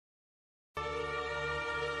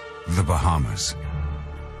The Bahamas.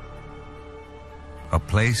 A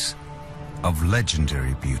place of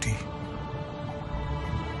legendary beauty.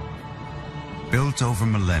 Built over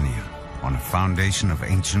millennia on a foundation of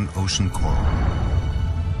ancient ocean coral.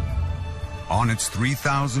 On its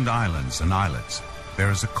 3,000 islands and islets, there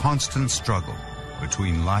is a constant struggle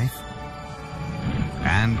between life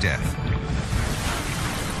and death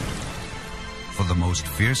for the most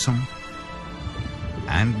fearsome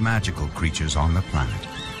and magical creatures on the planet.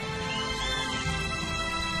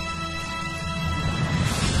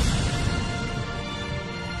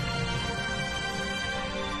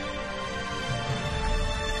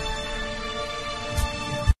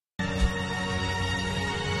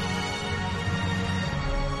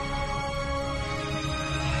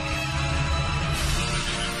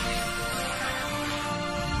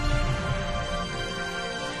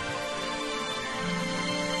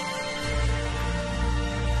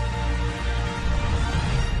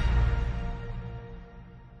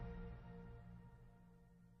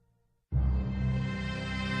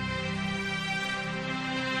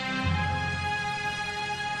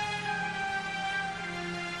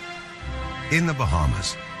 In the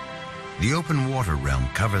Bahamas, the open water realm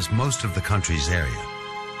covers most of the country's area.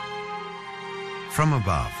 From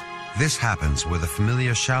above, this happens where the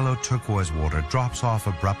familiar shallow turquoise water drops off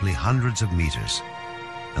abruptly hundreds of meters,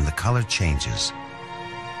 and the color changes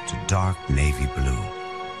to dark navy blue.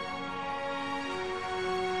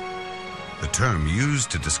 The term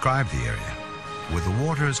used to describe the area, where the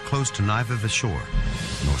water is close to neither the shore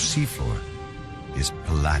nor seafloor, is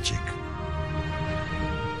pelagic.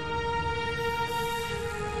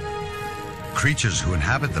 Creatures who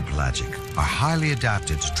inhabit the pelagic are highly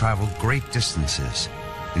adapted to travel great distances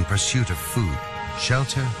in pursuit of food,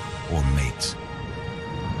 shelter, or mates.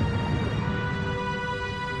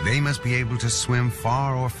 They must be able to swim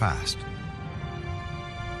far or fast,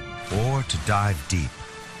 or to dive deep.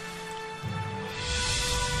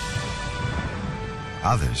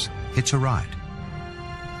 Others hitch a ride.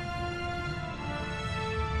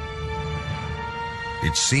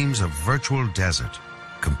 It seems a virtual desert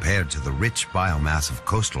compared to the rich biomass of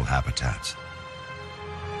coastal habitats.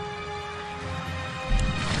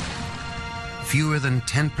 Fewer than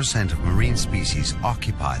 10% of marine species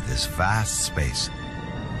occupy this vast space,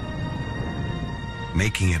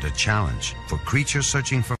 making it a challenge for creatures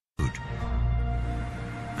searching for food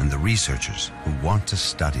and the researchers who want to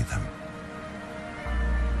study them.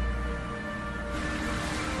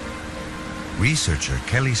 Researcher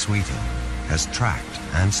Kelly Sweeting has tracked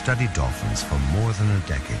and studied dolphins for more than a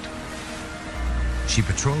decade. She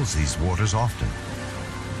patrols these waters often.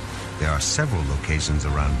 There are several locations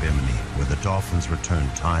around Bimini where the dolphins return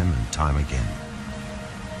time and time again.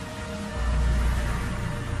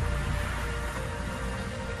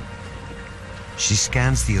 She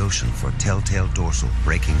scans the ocean for telltale dorsal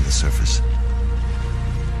breaking the surface.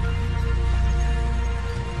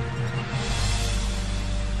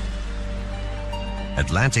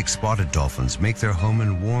 Atlantic spotted dolphins make their home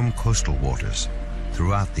in warm coastal waters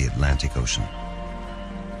throughout the Atlantic Ocean.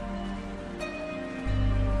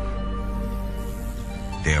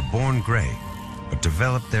 They are born gray, but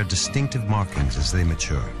develop their distinctive markings as they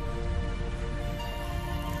mature.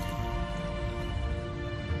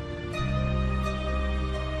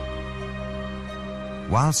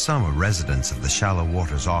 While some are residents of the shallow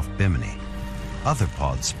waters off Bimini, other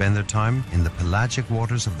pods spend their time in the pelagic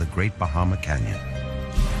waters of the Great Bahama Canyon.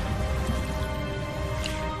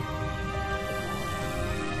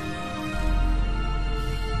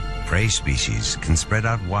 Prey species can spread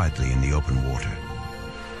out widely in the open water.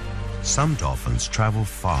 Some dolphins travel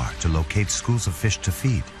far to locate schools of fish to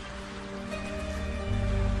feed.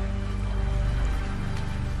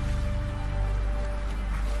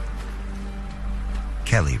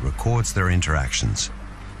 Kelly records their interactions.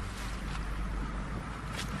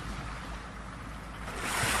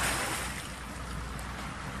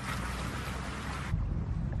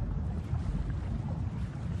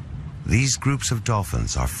 These groups of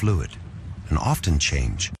dolphins are fluid and often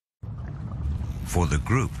change. For the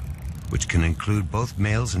group, which can include both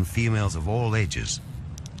males and females of all ages,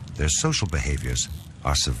 their social behaviors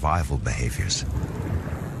are survival behaviors.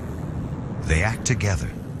 They act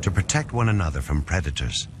together to protect one another from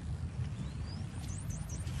predators.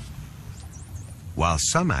 While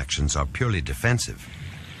some actions are purely defensive,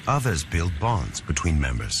 others build bonds between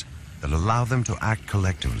members that allow them to act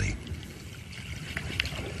collectively.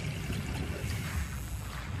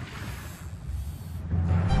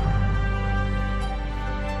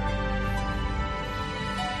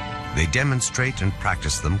 They demonstrate and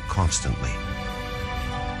practice them constantly.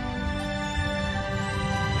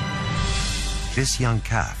 This young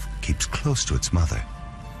calf keeps close to its mother.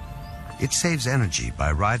 It saves energy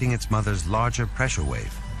by riding its mother's larger pressure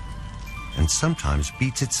wave, and sometimes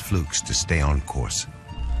beats its flukes to stay on course.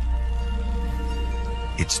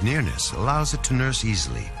 Its nearness allows it to nurse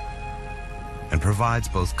easily and provides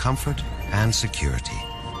both comfort and security.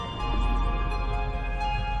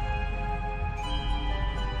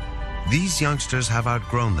 These youngsters have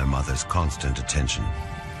outgrown their mother's constant attention.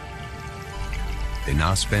 They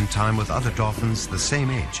now spend time with other dolphins the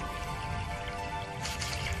same age.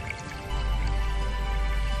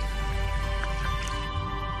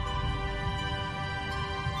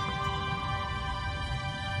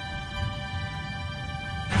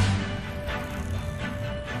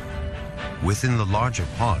 Within the larger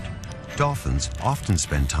pod, dolphins often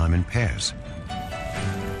spend time in pairs.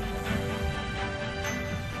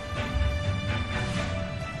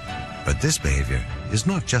 But this behavior is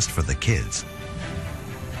not just for the kids.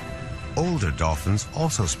 Older dolphins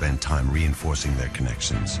also spend time reinforcing their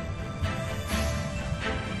connections.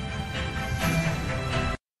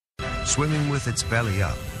 Swimming with its belly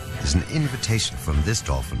up is an invitation from this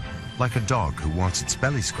dolphin, like a dog who wants its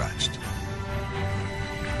belly scratched.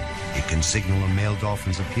 It can signal a male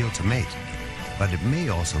dolphin's appeal to mate, but it may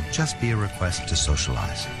also just be a request to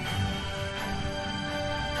socialize.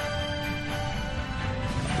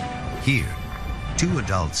 Here, two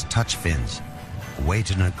adults touch fins, a way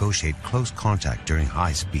to negotiate close contact during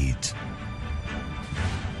high speeds.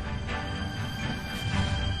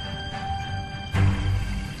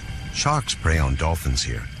 Sharks prey on dolphins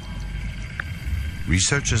here.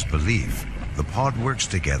 Researchers believe the pod works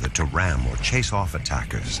together to ram or chase off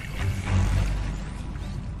attackers.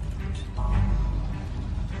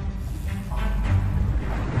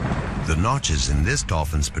 The notches in this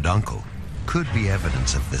dolphin's peduncle could be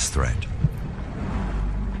evidence of this threat.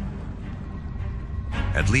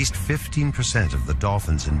 At least 15% of the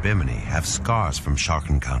dolphins in Bimini have scars from shark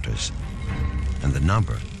encounters, and the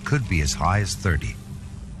number could be as high as 30.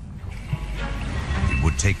 It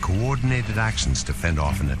would take coordinated actions to fend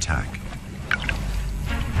off an attack.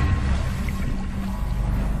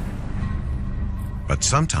 But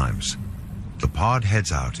sometimes, the pod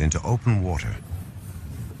heads out into open water.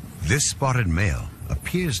 This spotted male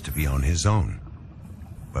appears to be on his own,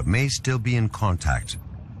 but may still be in contact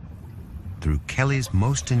through Kelly's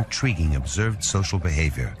most intriguing observed social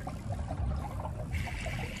behavior: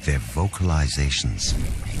 their vocalizations.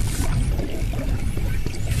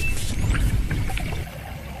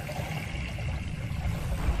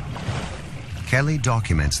 Kelly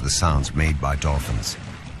documents the sounds made by dolphins.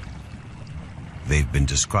 They've been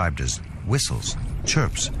described as whistles,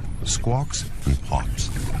 chirps, squawks, and pops.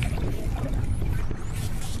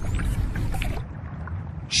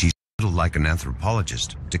 She's like an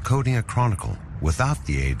anthropologist decoding a chronicle without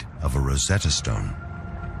the aid of a Rosetta Stone.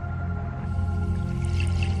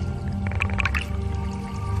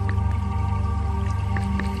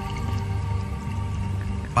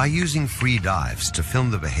 By using free dives to film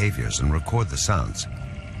the behaviors and record the sounds,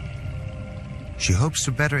 she hopes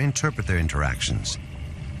to better interpret their interactions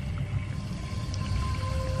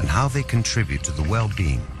and how they contribute to the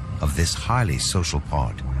well-being of this highly social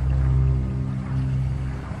pod.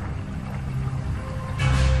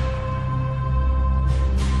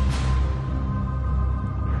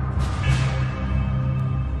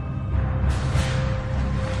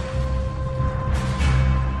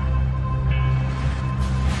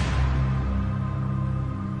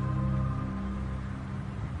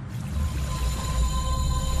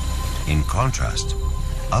 In contrast,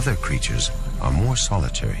 other creatures are more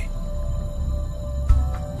solitary.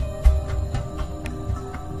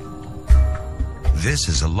 This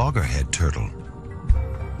is a loggerhead turtle.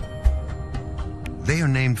 They are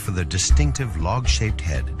named for their distinctive log-shaped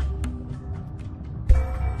head.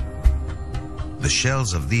 The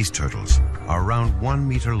shells of these turtles are around 1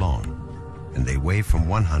 meter long, and they weigh from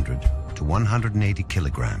 100 to 180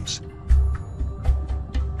 kilograms.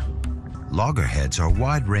 Loggerheads are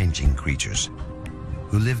wide-ranging creatures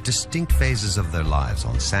who live distinct phases of their lives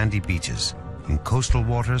on sandy beaches, in coastal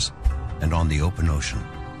waters, and on the open ocean.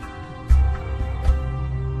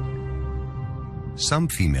 Some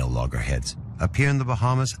female loggerheads appear in the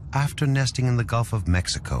Bahamas after nesting in the Gulf of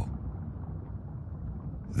Mexico.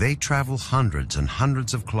 They travel hundreds and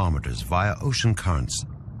hundreds of kilometers via ocean currents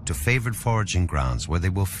to favored foraging grounds where they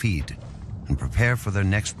will feed and prepare for their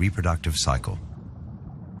next reproductive cycle.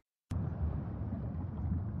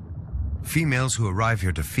 Females who arrive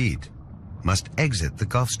here to feed must exit the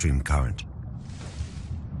Gulf Stream current.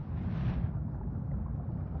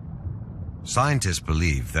 Scientists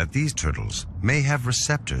believe that these turtles may have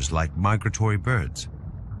receptors like migratory birds.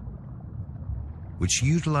 which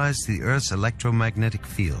utilize the Earth's electromagnetic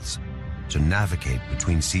fields to navigate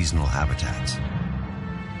between seasonal habitats.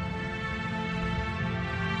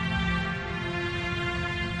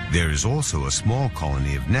 There is also a small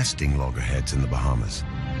colony of nesting loggerheads in the Bahamas.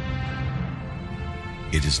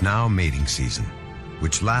 It is now mating season,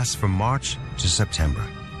 which lasts from March to September.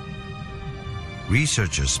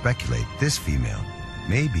 Researchers speculate this female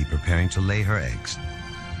may be preparing to lay her eggs.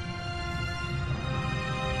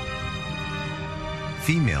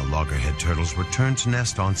 Female loggerhead turtles return to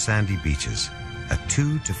nest on sandy beaches at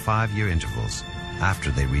 2 to 5 year intervals after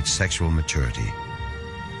they reach sexual maturity.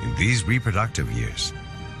 In these reproductive years,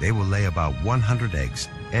 they will lay about 100 eggs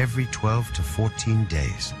every 12 to 14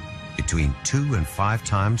 days, between 2 and 5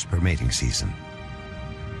 times per mating season.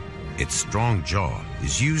 Its strong jaw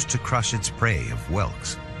is used to crush its prey of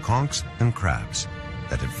whelks, conchs, and crabs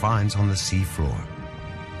that it finds on the sea floor.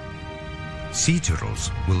 Sea turtles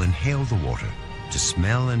will inhale the water to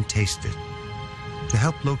smell and taste it, to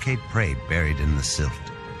help locate prey buried in the silt.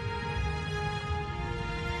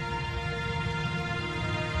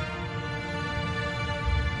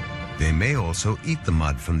 They may also eat the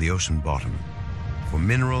mud from the ocean bottom for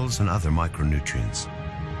minerals and other micronutrients.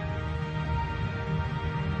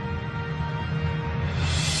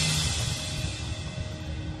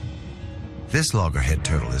 This loggerhead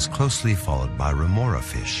turtle is closely followed by remora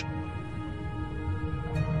fish.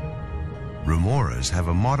 Remoras have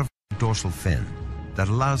a modified dorsal fin that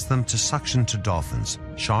allows them to suction to dolphins,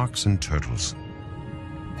 sharks, and turtles.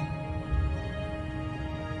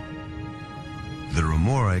 The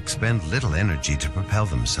remora expend little energy to propel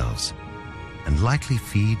themselves and likely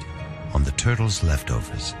feed on the turtle's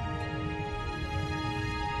leftovers.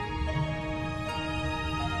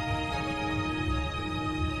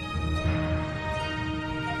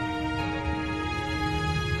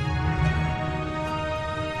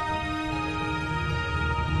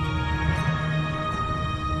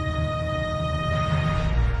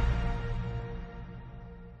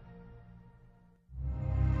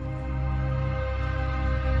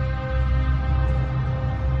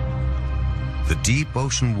 The deep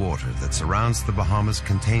ocean water that surrounds the Bahamas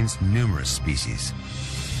contains numerous species.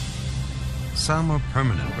 Some are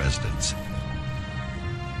permanent residents,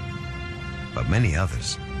 but many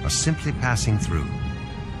others are simply passing through.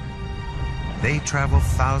 They travel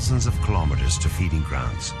thousands of kilometers to feeding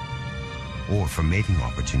grounds or for mating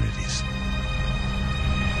opportunities.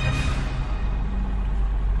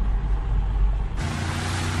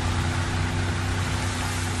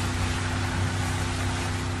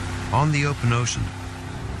 On the open ocean,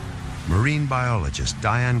 marine biologist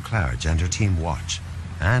Diane Claridge and her team watch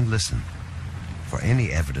and listen for any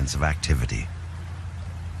evidence of activity.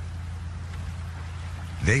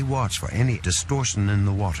 They watch for any distortion in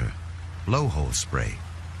the water, blowhole spray,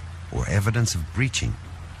 or evidence of breaching.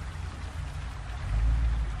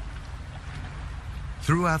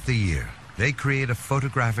 Throughout the year, they create a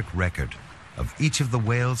photographic record of each of the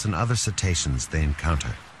whales and other cetaceans they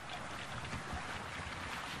encounter.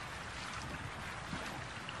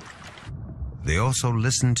 They also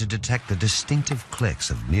listen to detect the distinctive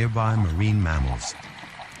clicks of nearby marine mammals.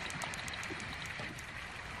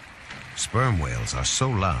 Sperm whales are so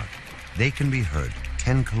loud, they can be heard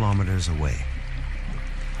 10 kilometers away.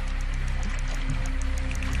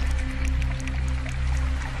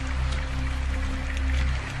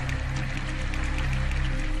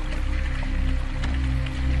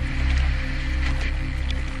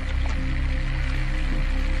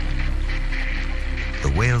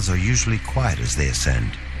 The whales are usually quiet as they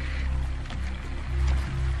ascend.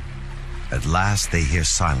 At last, they hear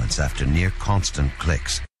silence after near constant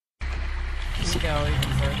clicks.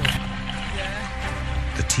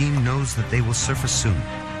 The team knows that they will surface soon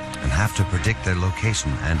and have to predict their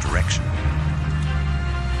location and direction.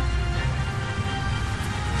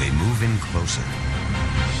 They move in closer.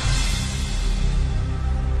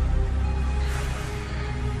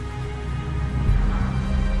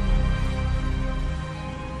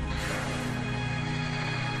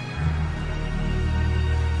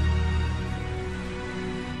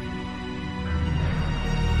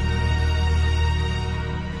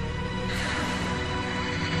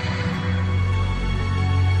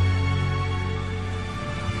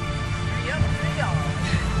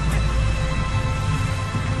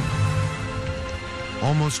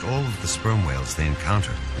 Almost all of the sperm whales they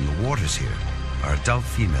encounter in the waters here are adult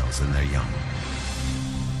females and their young.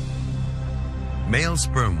 Male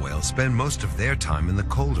sperm whales spend most of their time in the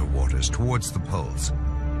colder waters towards the poles.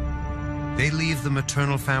 They leave the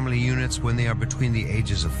maternal family units when they are between the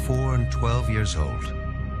ages of 4 and 12 years old.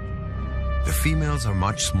 The females are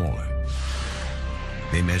much smaller,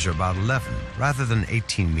 They measure about 11 rather than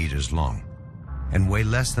 18 meters long and weigh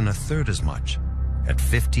less than a third as much, at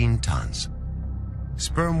 15 tons.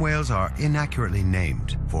 Sperm whales are inaccurately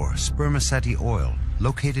named for spermaceti oil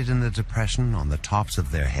located in the depression on the tops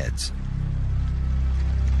of their heads.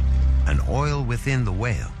 An oil within the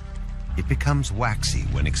whale, it becomes waxy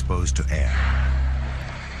when exposed to air.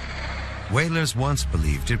 Whalers once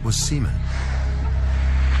believed it was semen.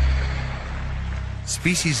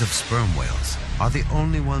 Species of sperm whales are the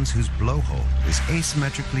only ones whose blowhole is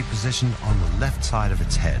asymmetrically positioned on the left side of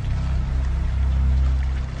its head.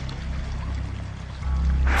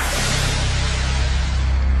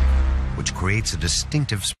 Which creates a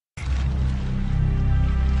distinctive spray.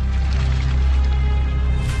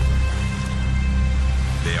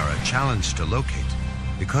 They are a challenge to locate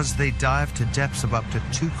because they dive to depths of up to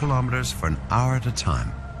 2 kilometers for an hour at a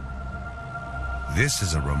time. This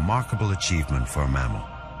is a remarkable achievement for a mammal,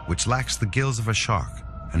 which lacks the gills of a shark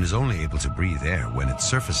and is only able to breathe air when it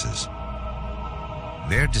surfaces.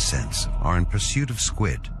 Their descents are in pursuit of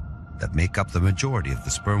squid that make up the majority of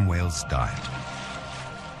the sperm whale's diet.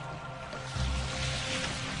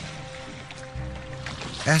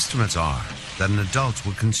 Estimates are that an adult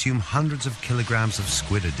will consume hundreds of kilograms of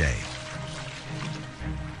squid a day.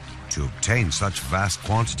 To obtain such vast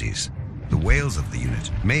quantities, the whales of the unit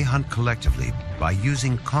may hunt collectively by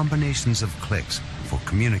using combinations of clicks for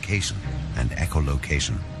communication and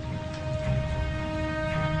echolocation.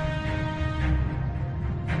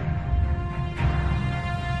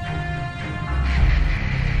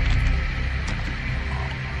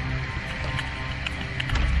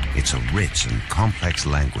 It's a rich and complex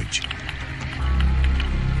language.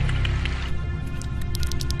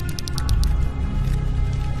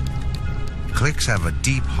 Clicks have a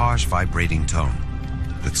deep, harsh, vibrating tone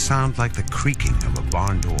that sound like the creaking of a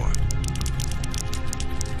barn door.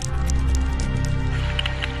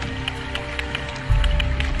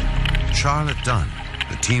 Charlotte Dunn,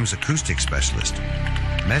 the team's acoustic specialist,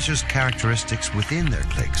 measures characteristics within their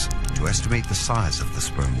clicks to estimate the size of the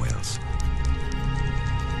sperm whales.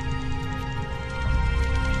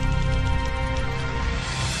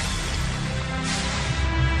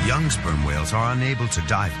 Young sperm whales are unable to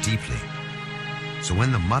dive deeply, so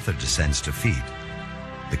when the mother descends to feed,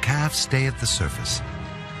 the calves stay at the surface.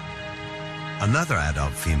 Another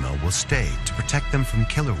adult female will stay to protect them from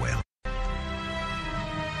killer whales.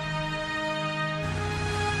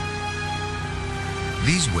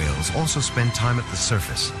 These whales also spend time at the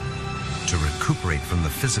surface to recuperate from the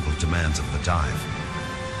physical demands of the dive.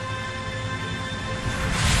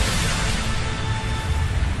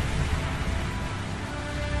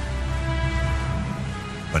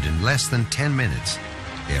 But in less than 10 minutes,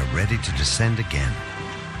 they are ready to descend again.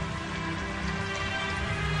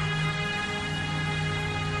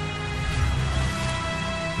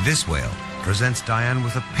 This whale presents Diane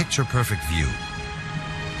with a picture-perfect view.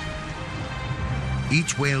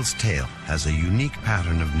 Each whale's tail has a unique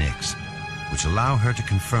pattern of nicks, which allow her to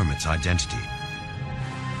confirm its identity.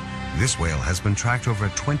 This whale has been tracked over a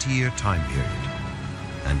 20-year time period,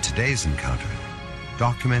 and today's encounter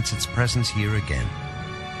documents its presence here again.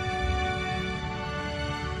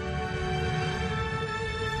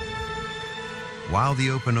 While the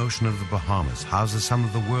open ocean of the Bahamas houses some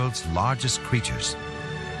of the world's largest creatures,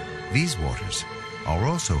 these waters are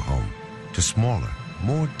also home to smaller,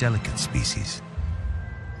 more delicate species.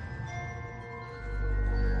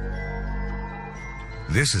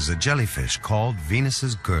 This is a jellyfish called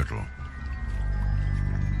Venus's girdle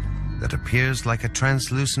that appears like a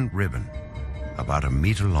translucent ribbon about 1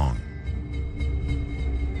 meter long.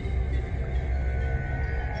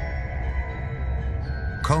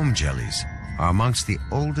 Comb jellies are amongst the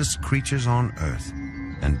oldest creatures on Earth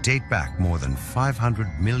and date back more than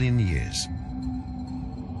 500 million years.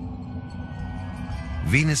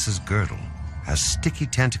 Venus's girdle has sticky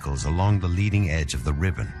tentacles along the leading edge of the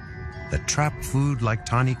ribbon that trap food like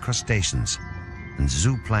tiny crustaceans and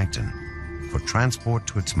zooplankton for transport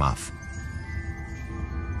to its mouth.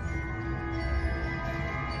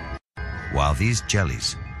 While these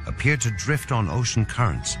jellies appear to drift on ocean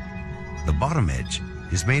currents, the bottom edge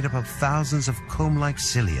is made up of thousands of comb-like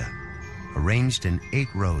cilia arranged in 8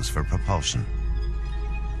 rows for propulsion.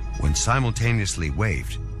 When simultaneously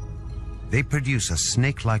waved, they produce a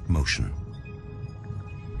snake-like motion.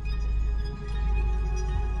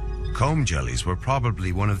 Comb jellies were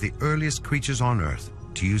probably one of the earliest creatures on Earth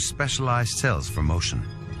to use specialized cells for motion.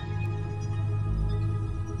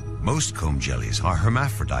 Most comb jellies are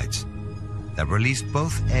hermaphrodites that release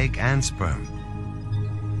both egg and sperm,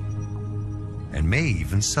 and may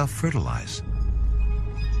even self-fertilize.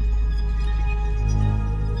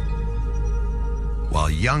 While While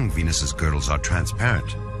young Venus's girdles are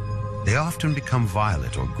transparent, they often become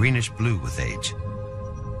violet or greenish-blue with age.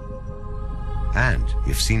 And,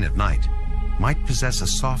 if seen at night, might possess a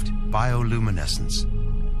soft bioluminescence.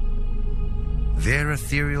 Their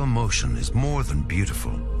ethereal motion is more than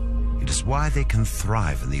beautiful. It is why they can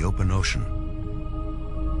thrive in the open ocean.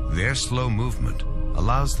 Their slow movement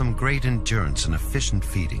allows them great endurance and efficient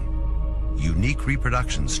feeding. Unique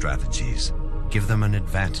reproduction strategies give them an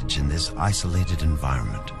advantage in this isolated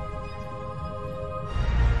environment.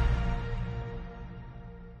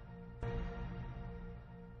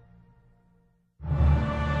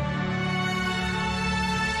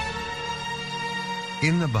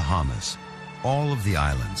 In the Bahamas, all of the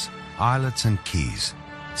islands, islets and keys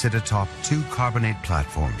sit atop two carbonate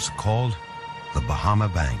platforms called the Bahama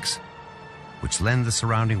Banks, which lend the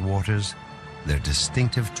surrounding waters their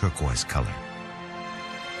distinctive turquoise color.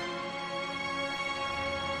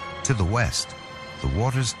 To the west, the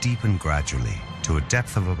waters deepen gradually to a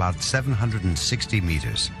depth of about 760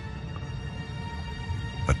 meters.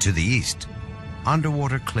 But to the east,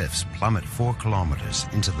 underwater cliffs plummet 4 kilometers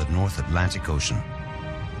into the North Atlantic Ocean.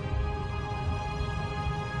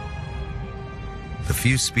 The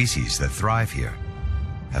few species that thrive here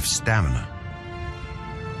have stamina,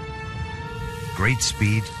 great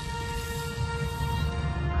speed,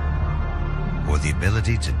 or the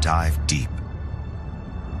ability to dive deep.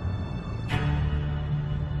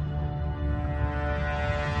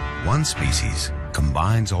 One species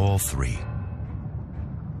combines all three.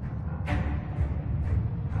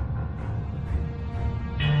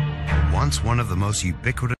 Once one of the most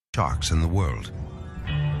ubiquitous sharks in the world,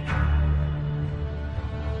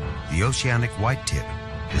 the oceanic white-tip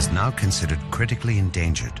is now considered critically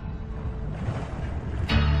endangered.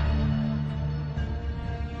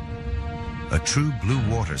 A true blue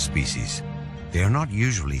water species, they are not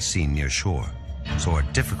usually seen near shore, so are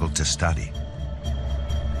difficult to study.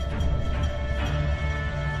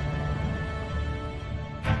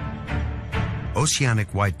 Oceanic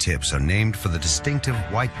white-tips are named for the distinctive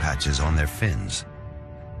white patches on their fins.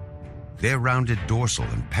 Their rounded dorsal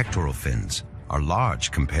and pectoral fins are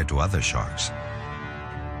large compared to other sharks.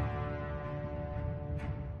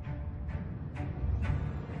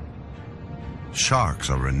 Sharks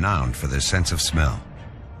are renowned for their sense of smell,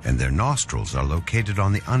 and their nostrils are located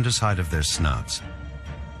on the underside of their snouts.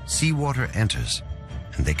 Seawater enters,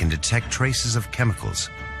 and they can detect traces of chemicals,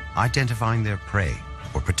 identifying their prey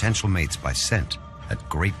or potential mates by scent at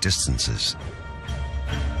great distances.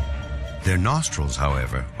 Their nostrils,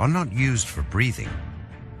 however, are not used for breathing.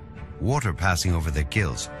 Water passing over their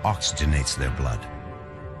gills oxygenates their blood.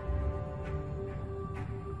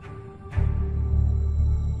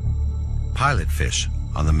 Pilotfish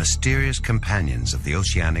are the mysterious companions of the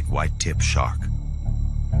oceanic white-tip shark.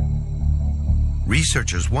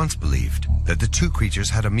 Researchers once believed that the two creatures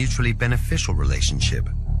had a mutually beneficial relationship.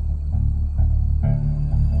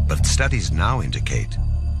 But studies now indicate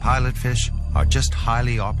pilotfish are just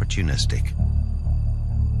highly opportunistic.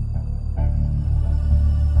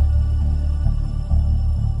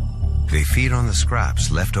 They feed on the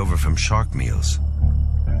scraps left over from shark meals.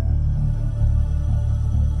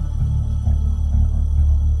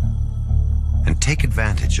 And take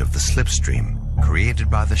advantage of the slipstream created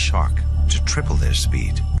by the shark to triple their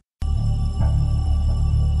speed.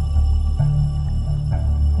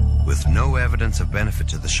 With no evidence of benefit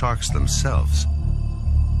to the sharks themselves,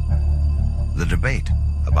 the debate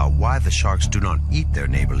about why the sharks do not eat their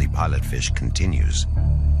neighborly pilotfish continues.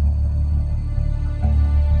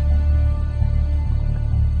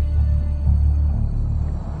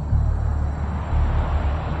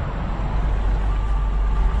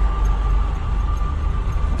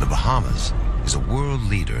 The Bahamas is a world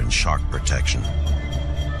leader in shark protection.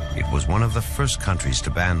 It was one of the first countries to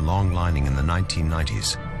ban longlining in the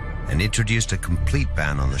 1990s and introduced a complete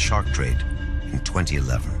ban on the shark trade in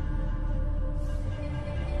 2011.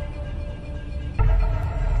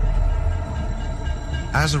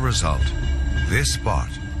 As a result, this spot,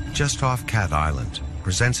 just off Cat Island,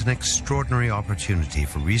 presents an extraordinary opportunity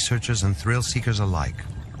for researchers and thrill seekers alike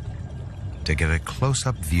to get a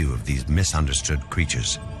close-up view of these misunderstood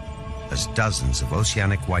creatures as dozens of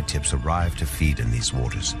oceanic white-tips arrive to feed in these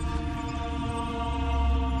waters.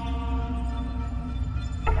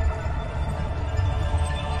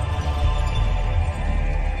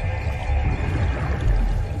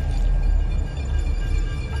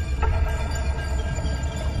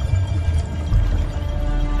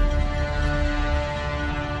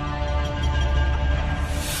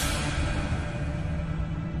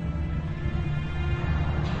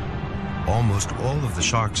 Almost all of the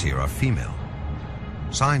sharks here are female.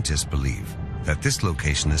 Scientists believe that this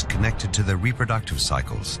location is connected to their reproductive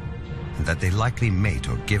cycles and that they likely mate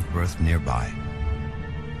or give birth nearby.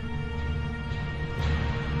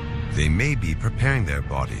 They may be preparing their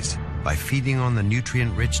bodies by feeding on the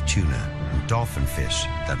nutrient-rich tuna and dolphin fish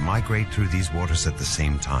that migrate through these waters at the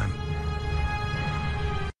same time.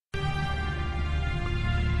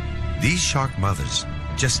 These shark mothers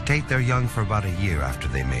gestate their young for about a year after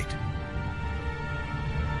they mate.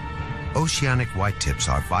 Oceanic whitetips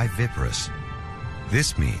are viviparous.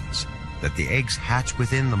 This means that the eggs hatch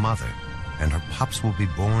within the mother and her pups will be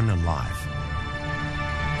born alive.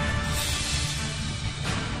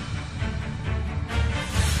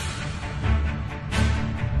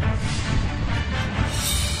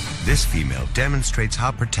 This female demonstrates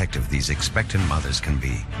how protective these expectant mothers can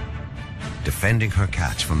be, defending her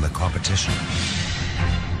catch from the competition.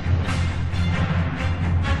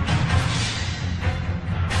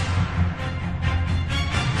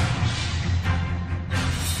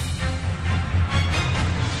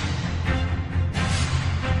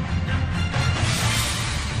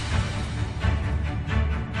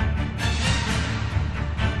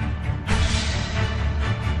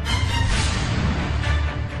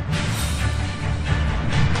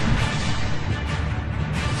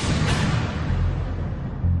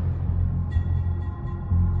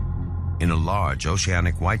 In a large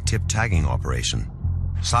oceanic whitetip tagging operation,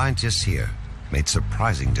 scientists here made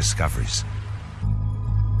surprising discoveries.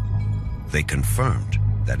 They confirmed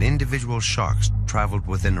that individual sharks traveled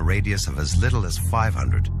within a radius of as little as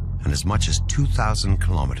 500 and as much as 2,000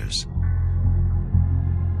 kilometers.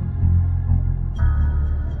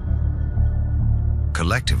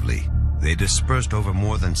 Collectively, they dispersed over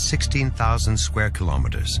more than 16,000 square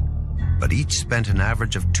kilometers, but each spent an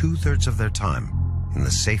average of 2/3 of their time in the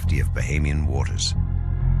safety of Bahamian waters.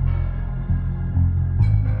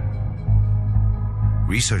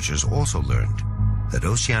 Researchers also learned that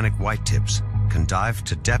oceanic whitetips can dive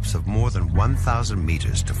to depths of more than 1,000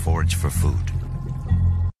 meters to forage for food.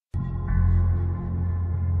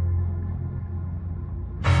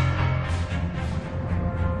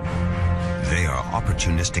 They are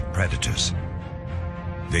opportunistic predators.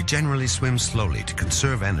 They generally swim slowly to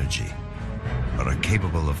conserve energy, but are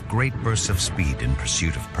capable of great bursts of speed in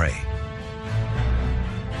pursuit of prey.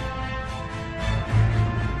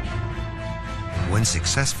 When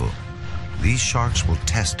successful, these sharks will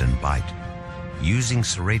test and bite, using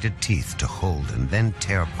serrated teeth to hold and then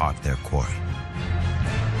tear apart their quarry.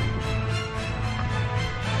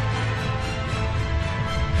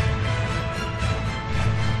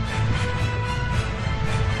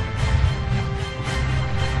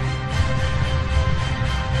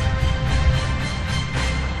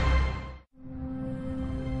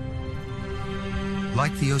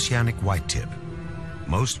 Like the oceanic whitetip,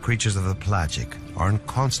 most creatures of the pelagic are in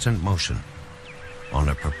constant motion, on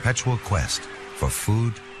a perpetual quest for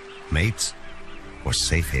food, mates, or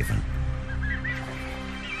safe haven.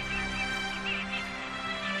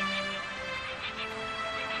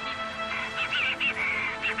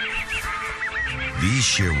 These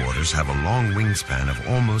shearwaters have a long wingspan of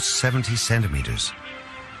almost 70 centimeters.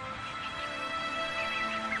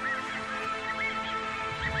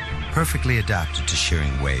 Perfectly adapted to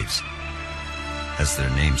shearing waves, as their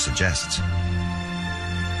name suggests.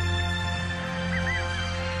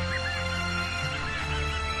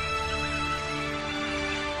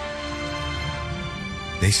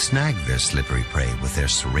 They snag their slippery prey with their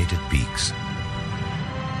serrated beaks.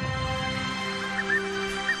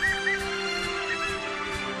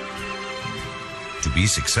 To be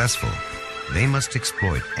successful, they must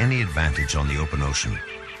exploit any advantage on the open ocean.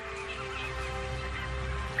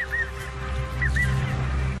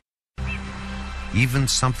 Even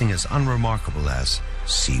something as unremarkable as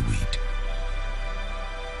seaweed.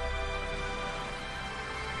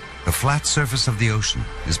 The flat surface of the ocean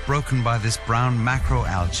is broken by this brown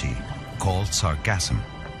macroalgae called sargassum.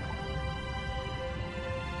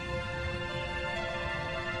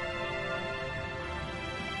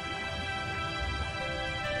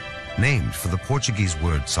 Named for the Portuguese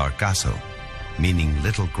word sargasso, meaning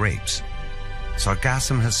little grapes,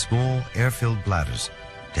 sargassum has small air-filled bladders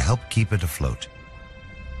to help keep it afloat.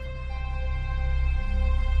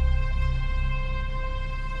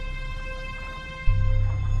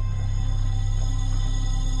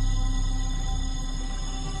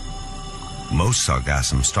 Most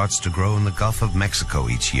sargassum starts to grow in the Gulf of Mexico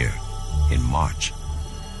each year, in March.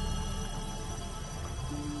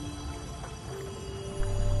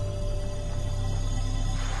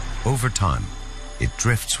 Over time, it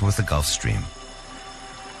drifts with the Gulf Stream.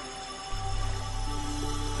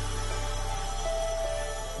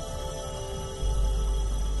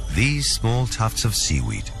 These small tufts of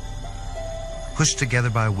seaweed, pushed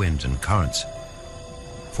together by wind and currents,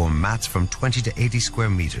 form mats from 20 to 80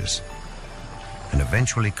 square meters and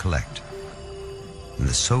eventually collect in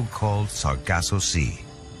the so-called Sargasso Sea,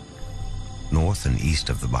 north and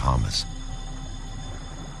east of the Bahamas.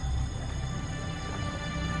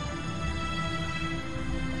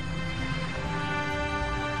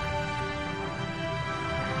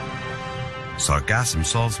 Sargassum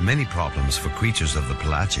solves many problems for creatures of the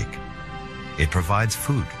pelagic. It provides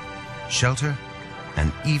food, shelter,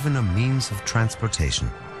 and even a means of transportation.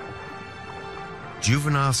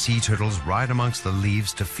 Juvenile sea turtles ride amongst the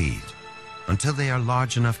leaves to feed until they are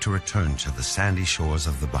large enough to return to the sandy shores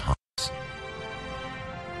of the Bahamas.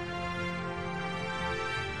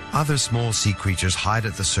 Other small sea creatures hide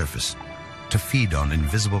at the surface to feed on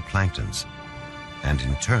invisible planktons and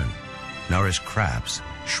in turn nourish crabs,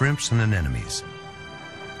 shrimps, and anemones,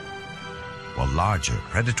 while larger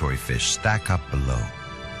predatory fish stack up below.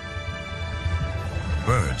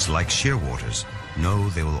 Birds, like shearwaters, know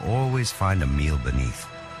they will always find a meal beneath.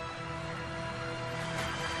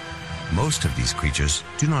 Most of these creatures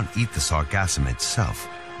do not eat the sargassum itself.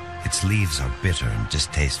 Its leaves are bitter and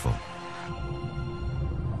distasteful.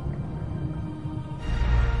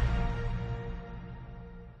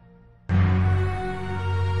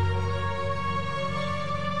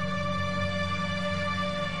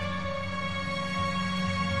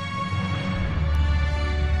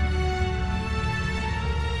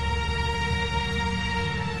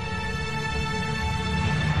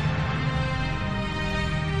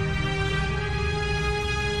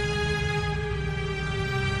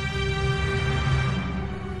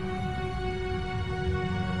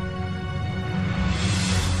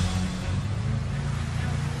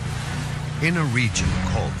 In a region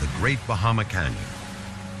called the Great Bahama Canyon,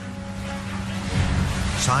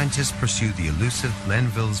 scientists pursue the elusive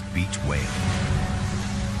Glenville's beach whale.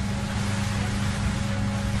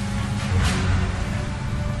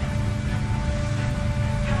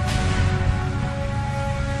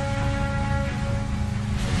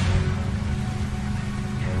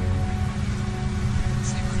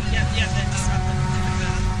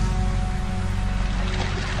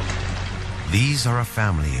 These are a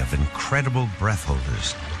family of incredible breath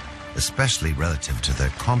holders, especially relative to their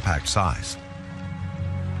compact size.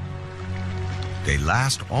 They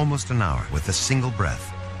last almost an hour with a single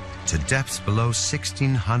breath to depths below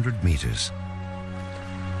 1,600 meters.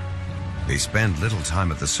 They spend little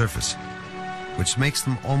time at the surface, which makes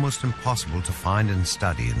them almost impossible to find and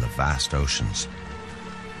study in the vast oceans.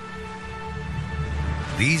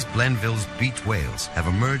 These Glenville's beach whales have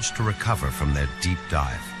emerged to recover from their deep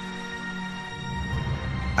dive.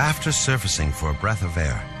 After surfacing for a breath of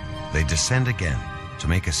air, they descend again to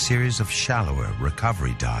make a series of shallower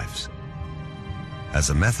recovery dives. As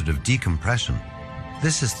a method of decompression,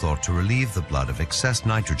 this is thought to relieve the blood of excess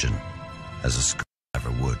nitrogen, as a scuba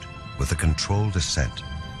diver would, with a controlled descent.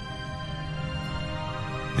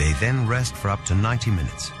 They then rest for up to 90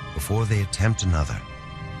 minutes before they attempt another.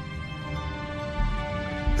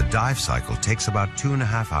 The dive cycle takes about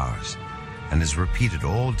 2.5 hours and is repeated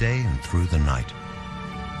all day and through the night.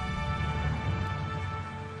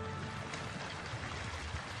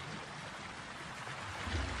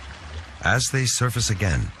 As they surface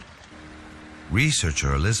again,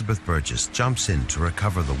 researcher Elizabeth Burgess jumps in to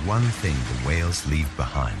recover the one thing the whales leave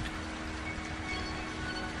behind.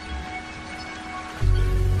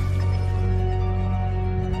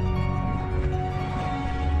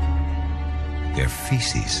 Their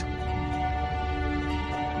feces.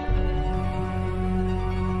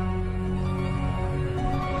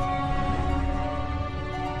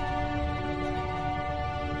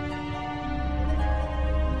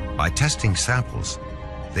 By testing samples,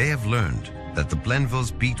 they have learned that the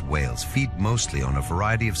Glenville's beaked whales feed mostly on a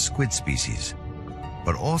variety of squid species,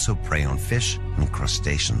 but also prey on fish and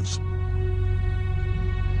crustaceans.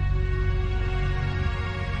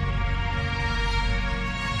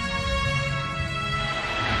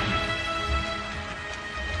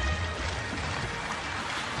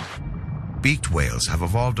 Beaked whales have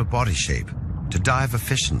evolved a body shape to dive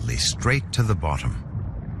efficiently straight to the bottom.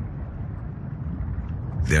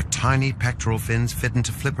 Their tiny pectoral fins fit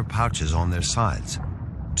into flipper pouches on their sides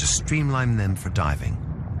to streamline them for diving.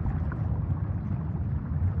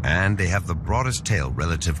 And they have the broadest tail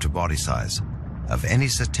relative to body size of any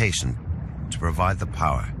cetacean to provide the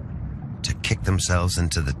power to kick themselves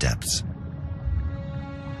into the depths.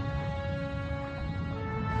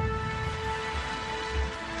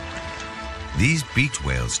 These beaked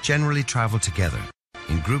whales generally travel together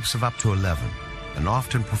in groups of up to 11 and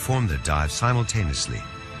often perform their dives simultaneously.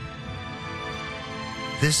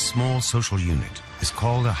 This small social unit is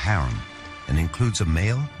called a harem and includes a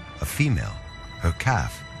male, a female, her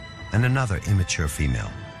calf, and another immature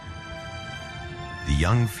female. The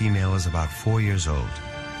young female is about 4 years old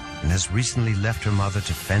and has recently left her mother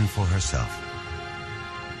to fend for herself.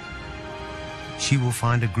 She will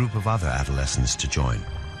find a group of other adolescents to join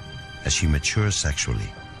as she matures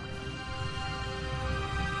sexually.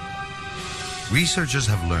 Researchers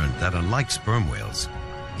have learned that unlike sperm whales,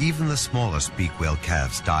 even the smallest beak whale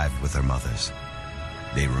calves dive with their mothers.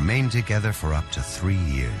 They remain together for up to 3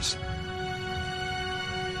 years.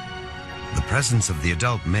 The presence of the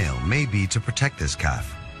adult male may be to protect this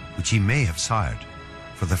calf, which he may have sired,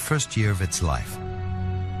 for the first year of its life.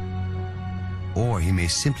 Or he may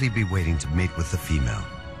simply be waiting to mate with the female.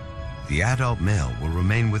 The adult male will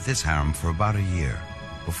remain with this harem for about a year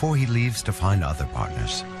before he leaves to find other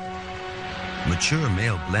partners. Mature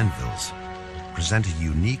male Blenvilles present a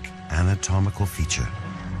unique anatomical feature.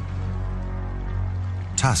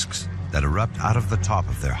 Tusks that erupt out of the top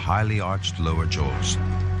of their highly arched lower jaws.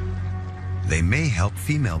 They may help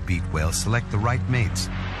female beaked whales select the right mates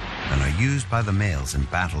and are used by the males in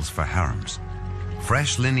battles for harems.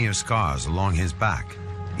 Fresh linear scars along his back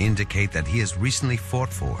indicate that he has recently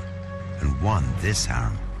fought for and won this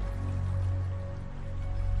harem.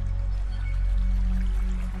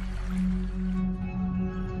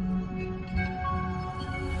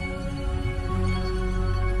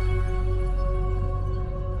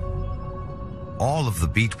 All of the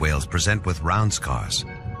beaked whales present with round scars,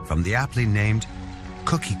 from the aptly named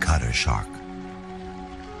cookie cutter shark.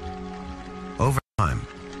 Over time,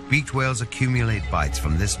 beaked whales accumulate bites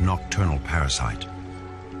from this nocturnal parasite.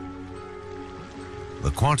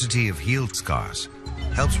 The quantity of healed scars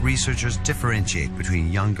helps researchers differentiate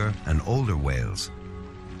between younger and older whales,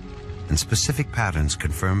 and specific patterns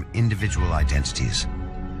confirm individual identities.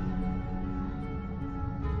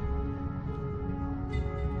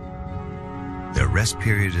 Their rest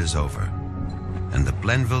period is over, and the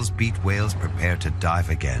Blenvilles beaked whales prepare to dive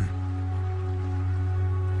again.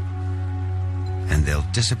 And they'll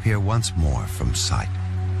disappear once more from sight.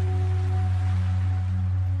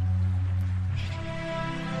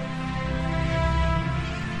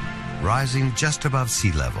 Rising just above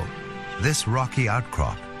sea level, this rocky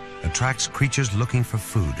outcrop attracts creatures looking for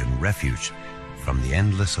food and refuge from the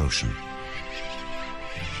endless ocean.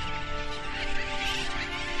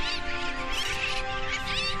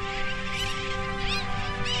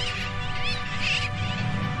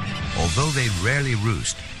 Although they rarely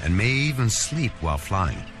roost and may even sleep while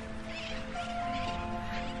flying,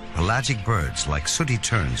 pelagic birds like sooty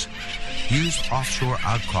terns use offshore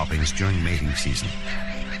outcroppings during mating season.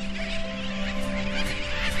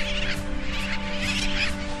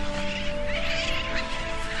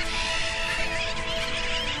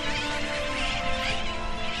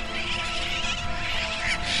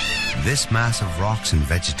 This mass of rocks and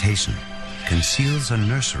vegetation conceals a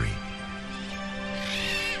nursery.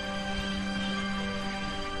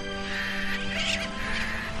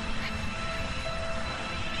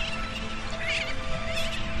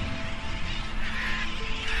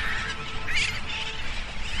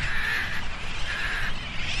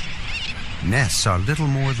 Nests are little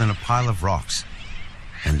more than a pile of rocks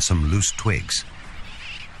and some loose twigs.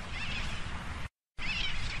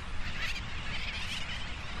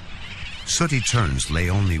 Sooty terns lay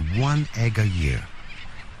only 1 egg a year.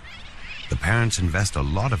 The parents invest a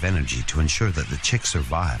lot of energy to ensure that the chicks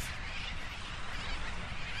survive.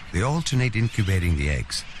 They alternate incubating the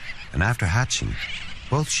eggs, and after hatching,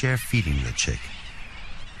 both share feeding the chick.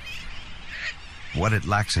 What it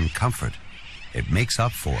lacks in comfort, it makes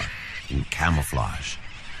up for in camouflage.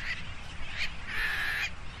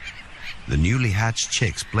 The newly hatched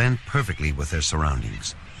chicks blend perfectly with their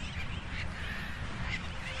surroundings.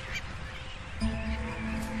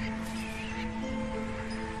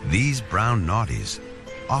 These brown naughties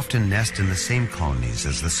often nest in the same colonies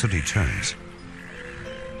as the sooty terns.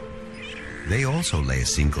 They also lay a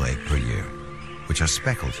single egg per year, which are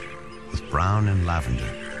speckled with brown and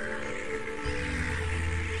lavender.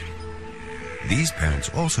 These parents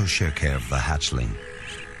also share care of the hatchling.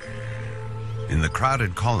 In the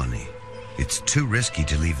crowded colony, it's too risky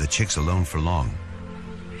to leave the chicks alone for long,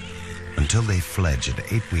 until they fledge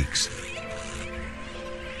at 8 weeks.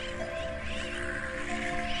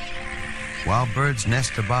 While birds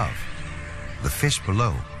nest above, the fish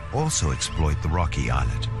below also exploit the rocky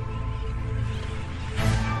islet.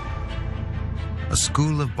 A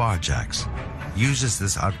school of barjacks uses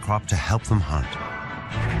this outcrop to help them hunt.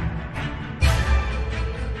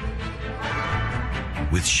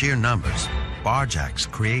 With sheer numbers, barjacks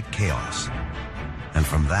create chaos, and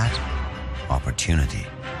from that, opportunity.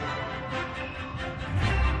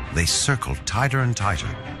 They circle tighter and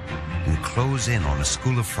tighter and close in on a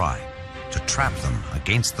school of fry to trap them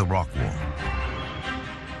against the rock wall.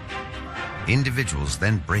 Individuals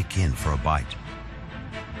then break in for a bite.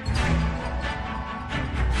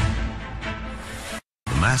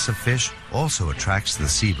 The mass of fish also attracts the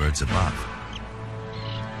seabirds above.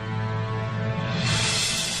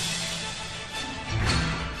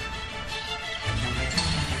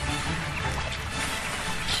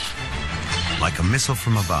 Like a missile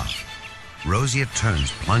from above, roseate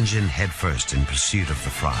terns plunge in headfirst in pursuit of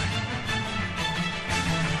the fry.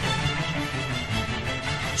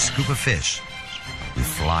 Scoop a fish and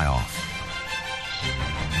fly off.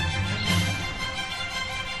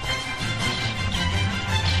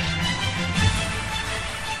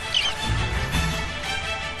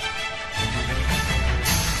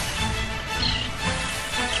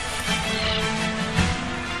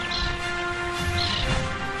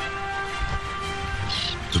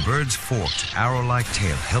 The bird's forked, arrow-like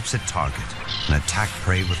tail helps it target and attack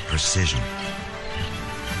prey with precision.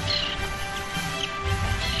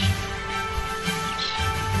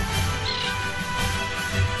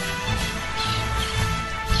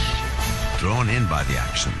 Drawn in by the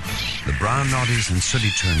action, the brown noddies and sooty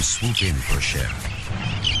terns swoop in for a share.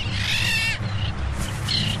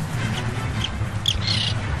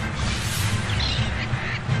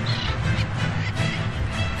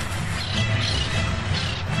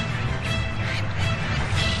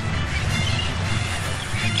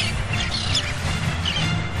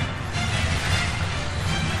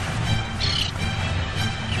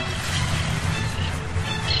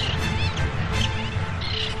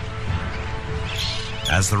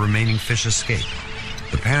 As the remaining fish escape,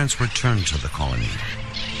 the parents return to the colony.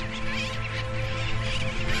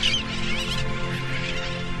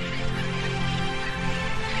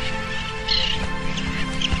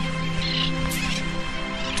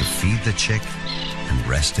 To feed the chick and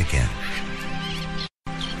rest again.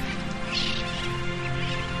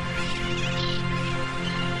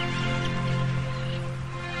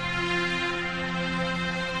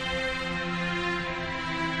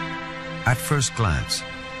 At first glance,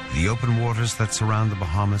 the open waters that surround the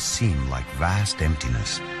Bahamas seem like vast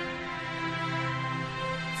emptiness.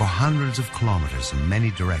 For hundreds of kilometers in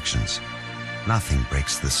many directions, nothing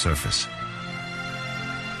breaks the surface.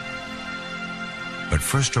 But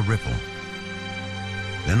first a ripple,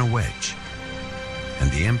 then a wedge, and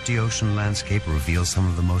the empty ocean landscape reveals some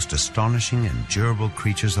of the most astonishing and durable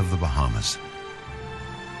creatures of the Bahamas.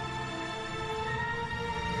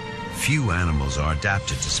 Few animals are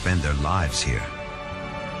adapted to spend their lives here.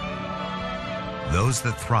 Those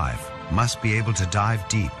that thrive must be able to dive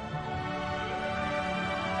deep,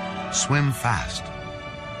 swim fast,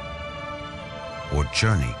 or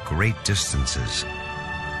journey great distances.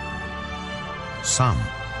 Some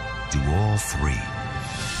do all three.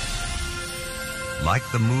 Like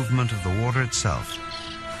the movement of the water itself,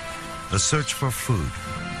 the search for food,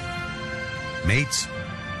 mates,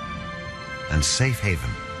 and safe haven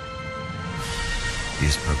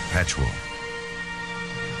is perpetual.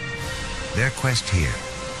 Their quest here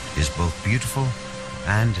is both beautiful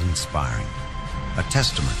and inspiring, a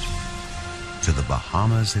testament to the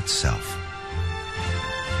Bahamas itself.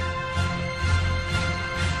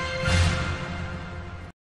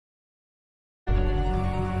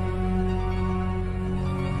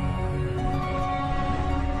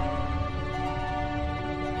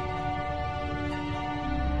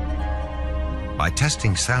 By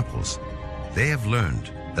testing samples, they have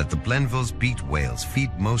learned that the Blainville's beaked whales feed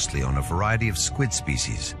mostly on a variety of squid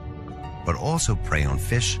species, but also prey on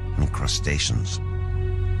fish and crustaceans.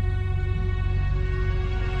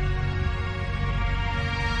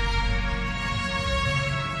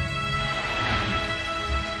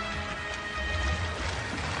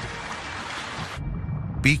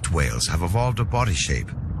 Beaked whales have evolved a body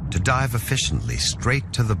shape to dive efficiently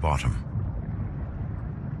straight to the bottom.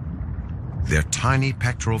 Their tiny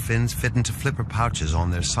pectoral fins fit into flipper pouches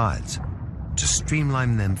on their sides to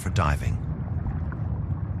streamline them for diving.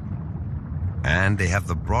 And they have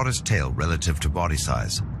the broadest tail relative to body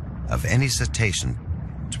size of any cetacean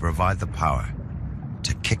to provide the power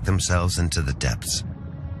to kick themselves into the depths.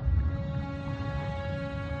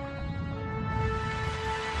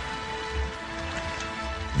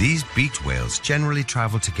 These beaked whales generally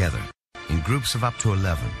travel together in groups of up to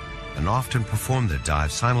 11 and often perform their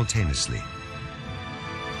dives simultaneously.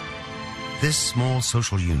 This small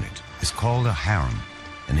social unit is called a harem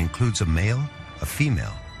and includes a male, a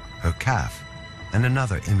female, her calf, and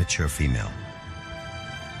another immature female.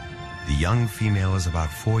 The young female is about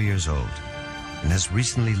 4 years old and has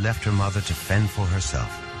recently left her mother to fend for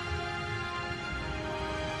herself.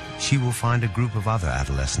 She will find a group of other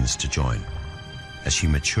adolescents to join as she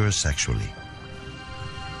matures sexually.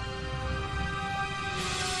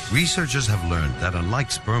 Researchers have learned that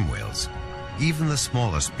unlike sperm whales, even the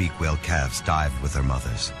smallest beak whale calves dive with their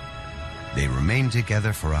mothers. They remain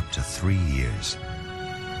together for up to 3 years.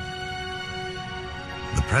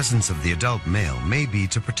 The presence of the adult male may be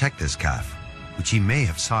to protect this calf, which he may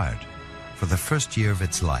have sired, for the first year of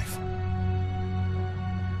its life.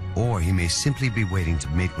 Or he may simply be waiting to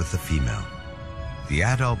mate with the female. The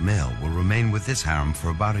adult male will remain with this harem for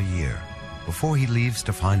about a year before he leaves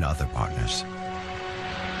to find other partners.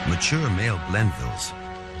 Mature male Blenvilles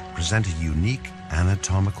present a unique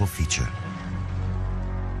anatomical feature.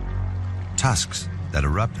 Tusks that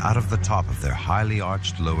erupt out of the top of their highly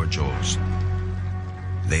arched lower jaws.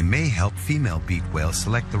 They may help female beak whales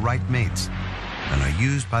select the right mates and are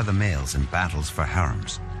used by the males in battles for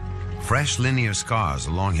harems. Fresh linear scars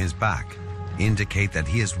along his back indicate that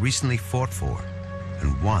he has recently fought for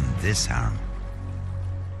and won this harem.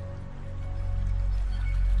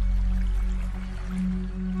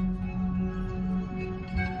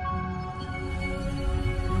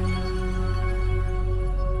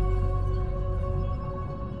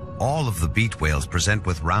 All of the beaked whales present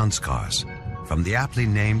with round scars from the aptly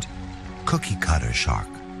named cookie cutter shark.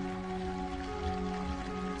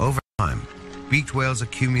 Over time, beaked whales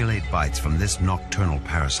accumulate bites from this nocturnal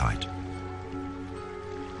parasite.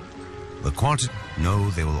 The quantity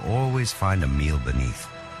know they will always find a meal beneath.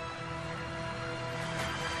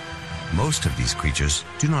 Most of these creatures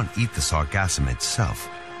do not eat the sargassum itself.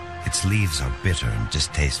 Its leaves are bitter and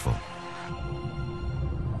distasteful.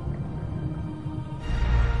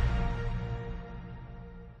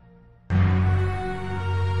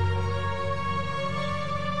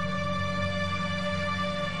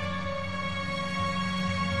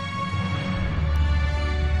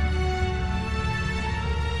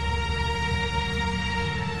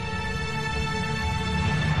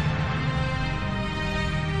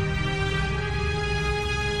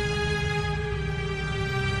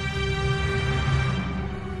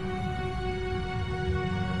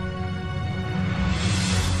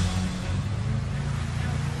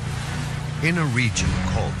 In a region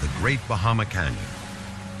called the Great Bahama Canyon,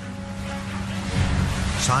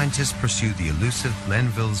 scientists pursue the elusive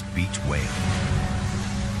Blenville's beaked whale.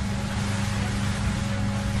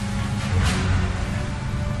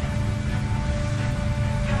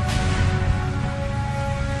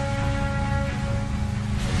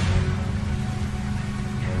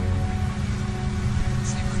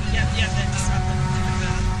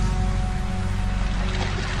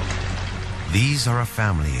 These are a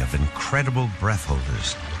family of incredible breath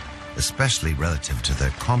holders, especially relative to their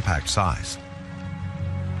compact size.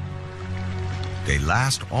 They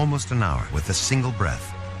last almost an hour with a single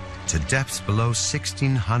breath to depths below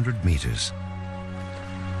 1,600 meters.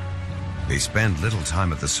 They spend little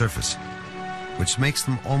time at the surface, which makes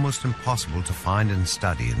them almost impossible to find and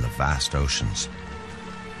study in the vast oceans.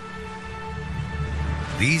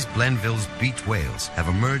 These Blenville's beaked whales have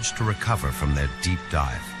emerged to recover from their deep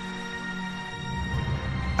dive.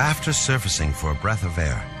 After surfacing for a breath of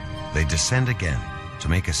air, they descend again to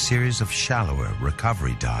make a series of shallower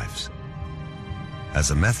recovery dives. As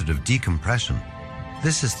a method of decompression,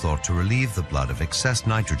 this is thought to relieve the blood of excess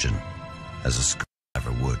nitrogen, as a scuba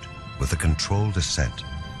diver would, with a controlled descent.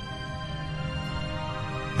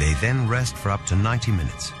 They then rest for up to 90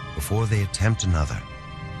 minutes before they attempt another.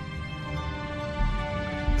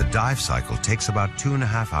 The dive cycle takes about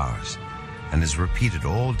 2.5 hours and is repeated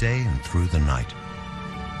all day and through the night.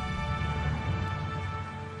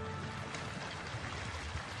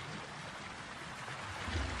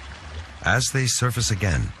 As they surface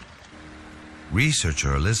again,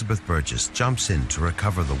 researcher Elizabeth Burgess jumps in to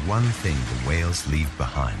recover the one thing the whales leave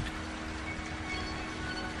behind.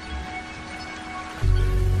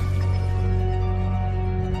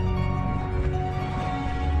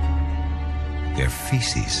 Their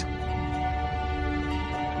feces.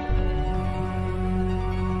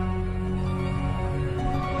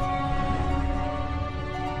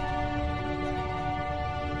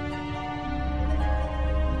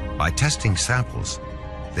 By testing samples,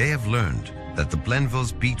 they have learned that the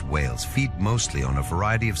Blenville's beaked whales feed mostly on a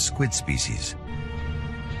variety of squid species.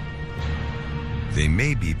 They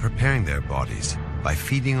may be preparing their bodies by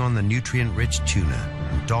feeding on the nutrient-rich tuna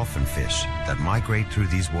and dolphin fish that migrate through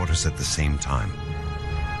these waters at the same time.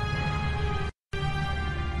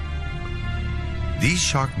 These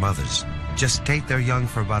shark mothers gestate their young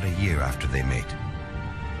for about a year after they mate.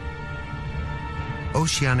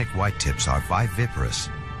 Oceanic whitetips are viviparous.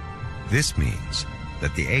 This means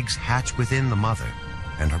that the eggs hatch within the mother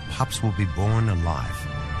and her pups will be born alive.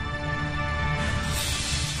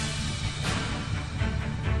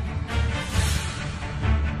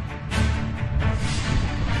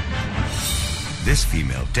 This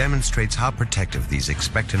female demonstrates how protective these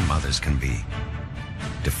expectant mothers can be,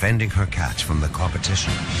 defending her catch from the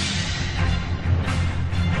competition.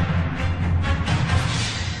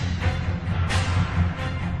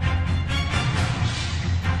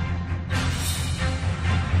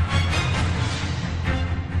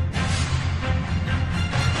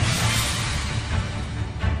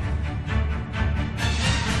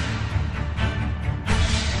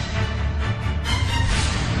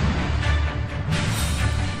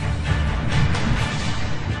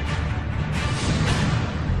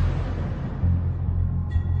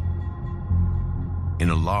 In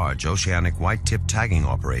a large oceanic white-tip tagging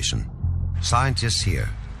operation, scientists here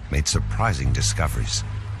made surprising discoveries.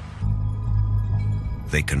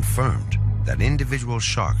 They confirmed that individual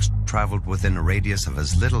sharks traveled within a radius of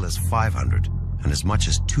as little as 500 and as much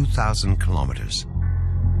as 2,000 kilometers.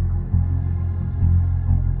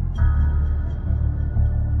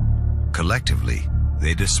 Collectively,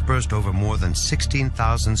 they dispersed over more than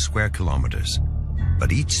 16,000 square kilometers,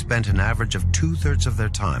 but each spent an average of 2/3 of their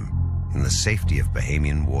time in the safety of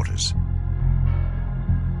Bahamian waters.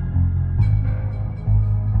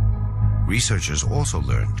 Researchers also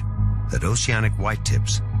learned that oceanic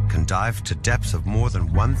whitetips can dive to depths of more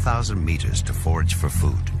than 1,000 meters to forage for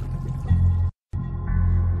food.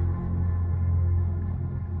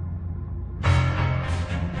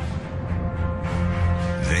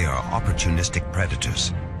 They are opportunistic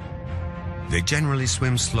predators. They generally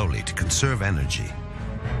swim slowly to conserve energy,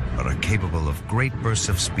 but are capable of great bursts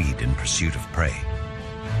of speed in pursuit of prey.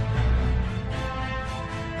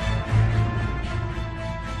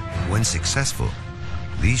 When successful,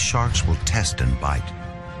 these sharks will test and bite,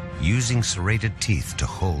 using serrated teeth to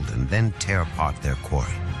hold and then tear apart their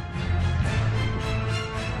quarry.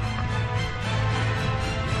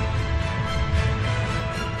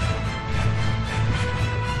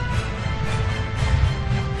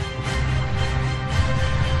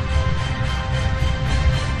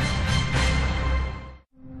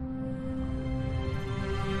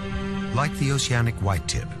 Like the oceanic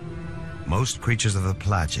whitetip, most creatures of the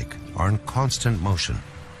pelagic are in constant motion,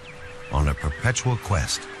 on a perpetual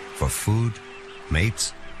quest for food,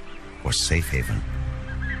 mates, or safe haven.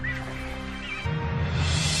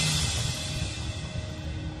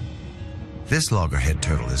 This loggerhead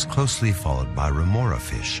turtle is closely followed by remora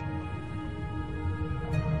fish.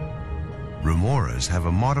 Remoras have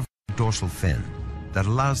a modified dorsal fin that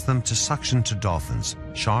allows them to suction to dolphins,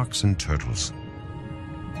 sharks, and turtles.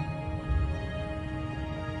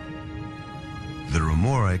 The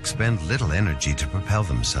remora expend little energy to propel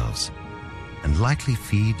themselves and likely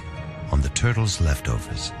feed on the turtle's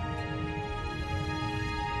leftovers.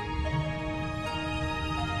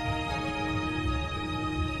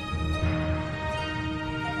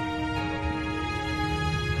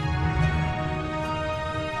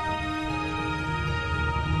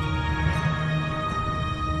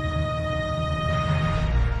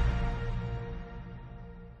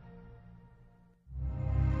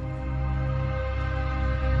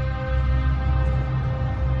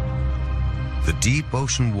 The deep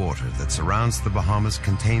ocean water that surrounds the Bahamas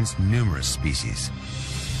contains numerous species.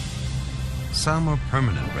 Some are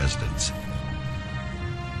permanent residents,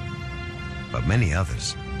 but many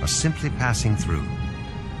others are simply passing through.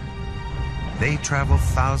 They travel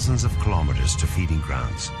thousands of kilometers to feeding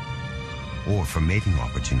grounds or for mating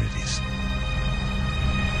opportunities.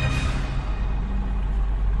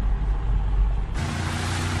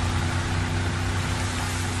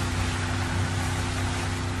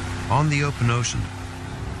 On the open ocean,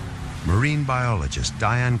 marine biologist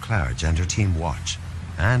Diane Claridge and her team watch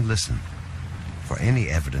and listen for any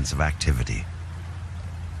evidence of activity.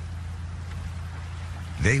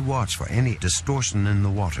 They watch for any distortion in the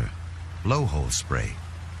water, blowhole spray,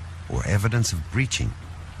 or evidence of breaching.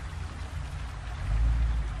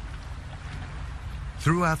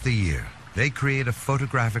 Throughout the year, they create a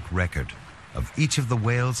photographic record of each of the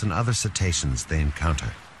whales and other cetaceans they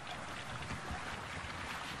encounter.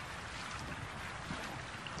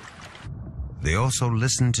 They also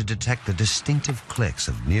listen to detect the distinctive clicks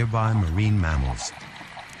of nearby marine mammals.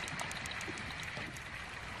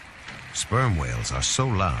 Sperm whales are so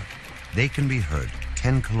loud, they can be heard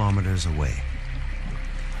 10 kilometers away.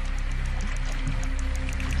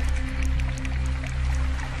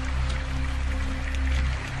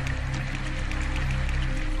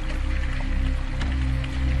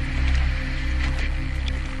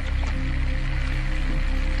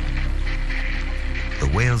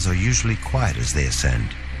 males are usually quiet as they ascend.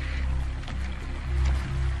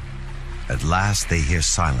 At last, they hear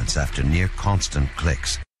silence after near constant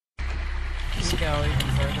clicks. Just go even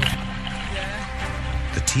further.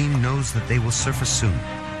 Yeah. The team knows that they will surface soon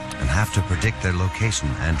and have to predict their location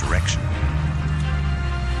and direction.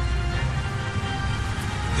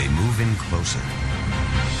 They move in closer.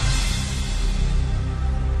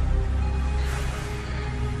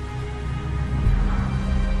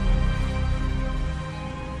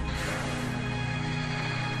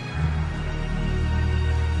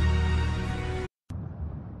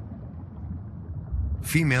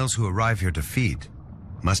 Females who arrive here to feed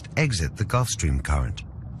must exit the Gulf Stream current.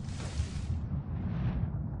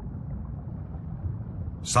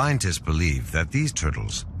 Scientists believe that these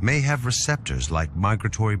turtles may have receptors like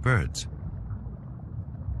migratory birds,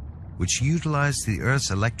 which utilize the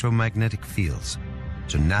Earth's electromagnetic fields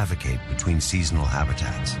to navigate between seasonal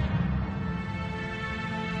habitats.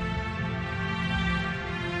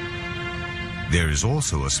 There is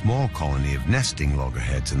also a small colony of nesting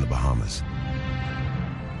loggerheads in the Bahamas.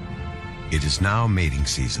 It is now mating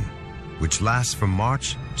season, which lasts from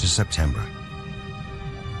March to September.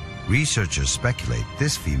 Researchers speculate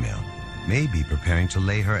this female may be preparing to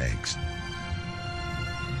lay her eggs.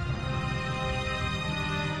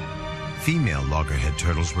 Female loggerhead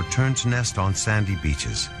turtles return to nest on sandy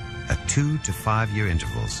beaches at 2 to 5 year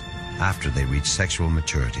intervals after they reach sexual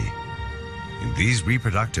maturity. In these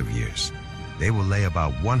reproductive years, they will lay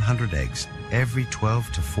about 100 eggs every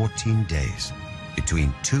 12 to 14 days,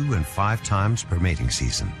 between 2 and 5 times per mating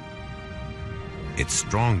season. Its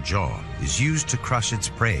strong jaw is used to crush its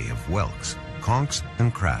prey of whelks, conchs,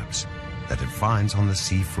 and crabs that it finds on the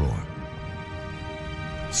sea floor.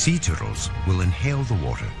 Sea turtles will inhale the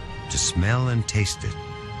water to smell and taste it,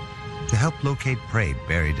 to help locate prey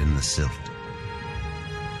buried in the silt.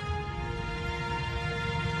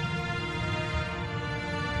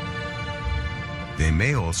 They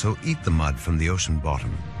may also eat the mud from the ocean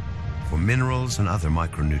bottom for minerals and other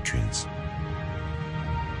micronutrients.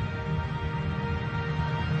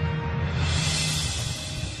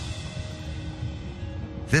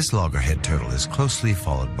 This loggerhead turtle is closely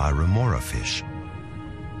followed by remora fish.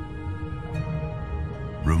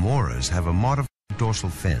 Remoras have a modified dorsal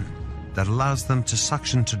fin that allows them to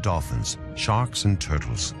suction to dolphins, sharks, and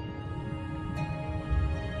turtles.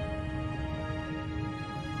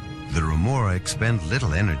 The remora expend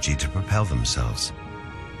little energy to propel themselves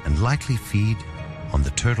and likely feed on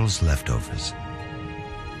the turtle's leftovers.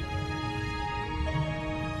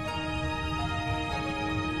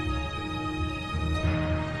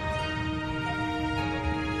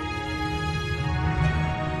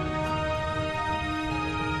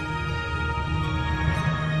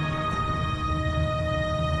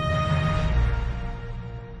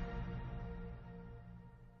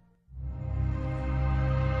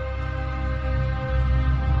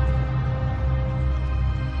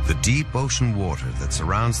 The deep ocean water that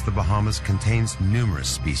surrounds the Bahamas contains numerous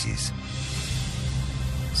species.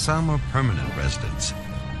 Some are permanent residents,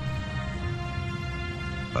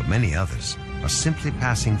 but many others are simply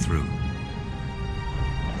passing through.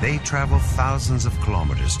 They travel thousands of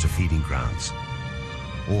kilometers to feeding grounds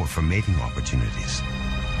or for mating opportunities.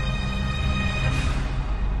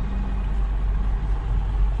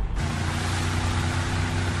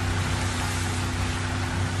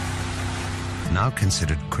 Now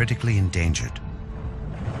considered critically endangered.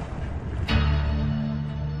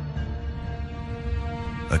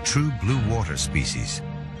 A true blue water species,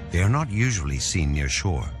 they are not usually seen near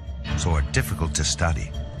shore, so are difficult to study.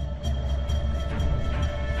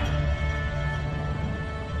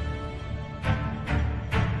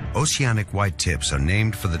 Oceanic white tips are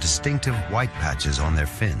named for the distinctive white patches on their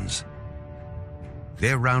fins.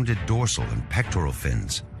 Their rounded dorsal and pectoral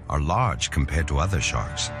fins are large compared to other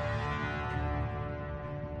sharks.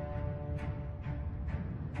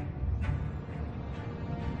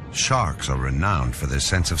 Sharks are renowned for their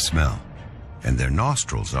sense of smell, and their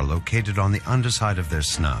nostrils are located on the underside of their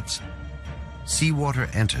snouts. Seawater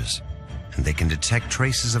enters, and they can detect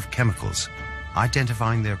traces of chemicals,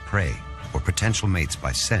 identifying their prey or potential mates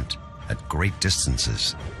by scent at great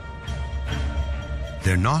distances.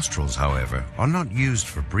 Their nostrils, however, are not used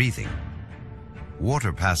for breathing.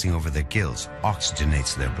 Water passing over their gills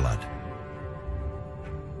oxygenates their blood.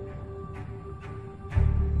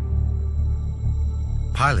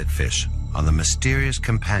 Pilotfish are the mysterious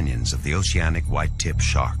companions of the oceanic white-tip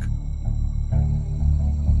shark.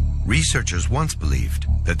 Researchers once believed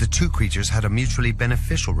that the two creatures had a mutually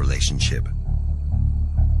beneficial relationship.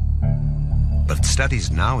 But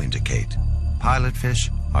studies now indicate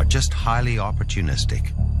pilotfish are just highly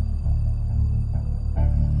opportunistic.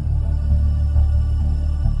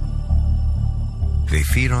 They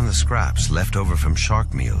feed on the scraps left over from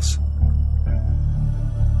shark meals.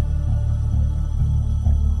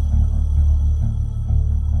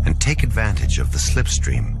 And take advantage of the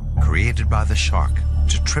slipstream created by the shark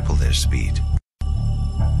to triple their speed.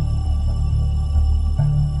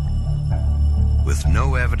 With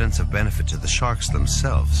no evidence of benefit to the sharks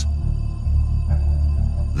themselves,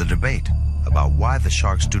 the debate about why the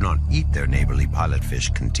sharks do not eat their neighborly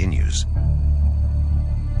pilotfish continues.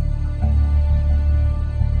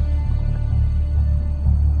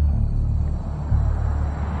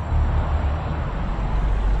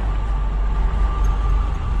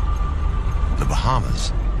 The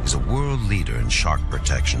Bahamas is a world leader in shark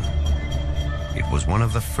protection. It was one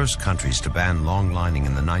of the first countries to ban longlining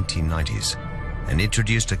in the 1990s and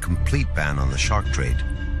introduced a complete ban on the shark trade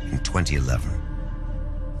in 2011.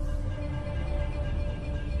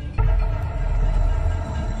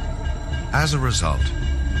 As a result,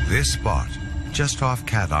 this spot, just off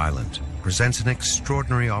Cat Island, presents an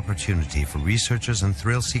extraordinary opportunity for researchers and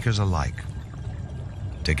thrill seekers alike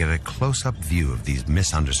to get a close-up view of these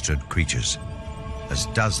misunderstood creatures as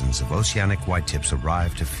dozens of oceanic whitetips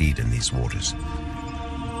arrive to feed in these waters.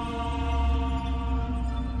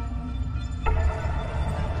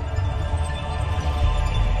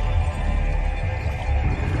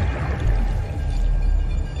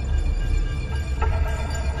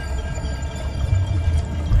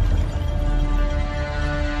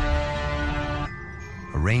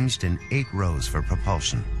 Arranged in 8 rows for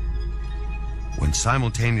propulsion. When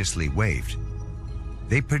simultaneously waved,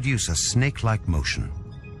 they produce a snake-like motion.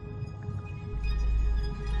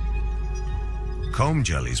 Comb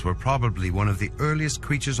jellies were probably one of the earliest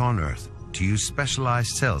creatures on Earth to use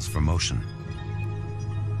specialized cells for motion.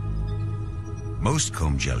 Most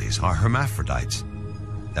comb jellies are hermaphrodites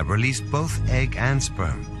that release both egg and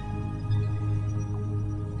sperm,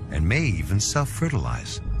 and may even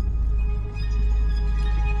self-fertilize.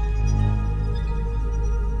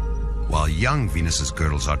 While young Venus's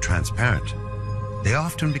girdles are transparent, they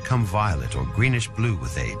often become violet or greenish-blue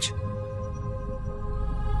with age.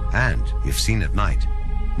 And, if seen at night,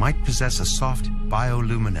 might possess a soft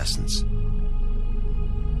bioluminescence.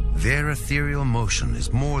 Their ethereal motion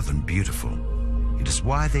is more than beautiful. It is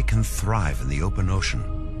why they can thrive in the open ocean.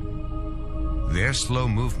 Their slow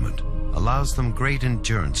movement allows them great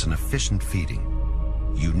endurance and efficient feeding.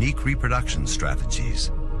 Unique reproduction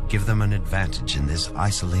strategies give them an advantage in this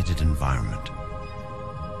isolated environment.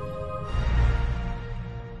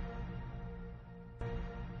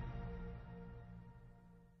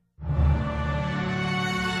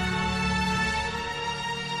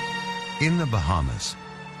 In the Bahamas,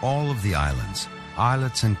 all of the islands,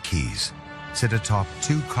 islets and keys sit atop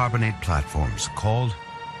 2 carbonate platforms called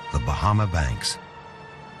the Bahama Banks,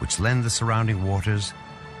 which lend the surrounding waters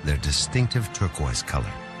their distinctive turquoise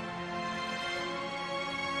color.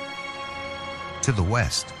 To the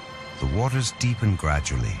west, the waters deepen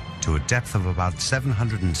gradually to a depth of about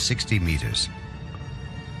 760 meters.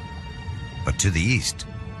 But to the east,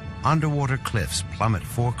 underwater cliffs plummet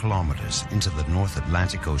 4 kilometers into the North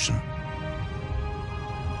Atlantic Ocean.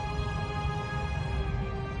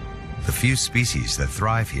 The few species that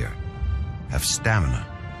thrive here have stamina,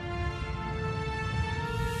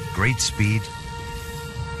 great speed,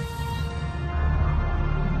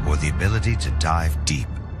 or the ability to dive deep.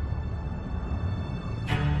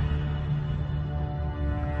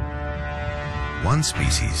 One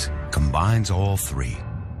species combines all 3.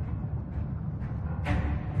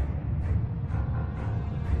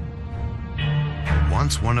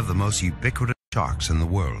 Once one of the most ubiquitous sharks in the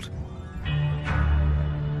world,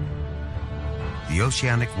 the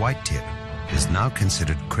oceanic whitetip is now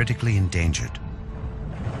considered critically endangered.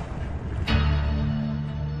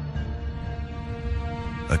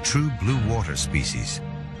 A true blue water species,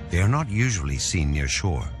 they are not usually seen near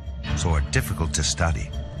shore, so are difficult to study.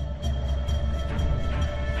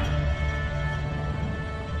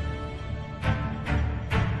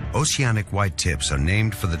 Oceanic whitetips are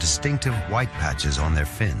named for the distinctive white patches on their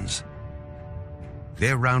fins.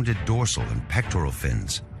 Their rounded dorsal and pectoral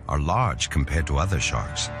fins are large compared to other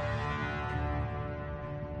sharks.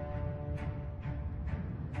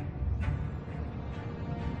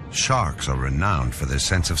 Sharks are renowned for their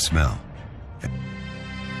sense of smell.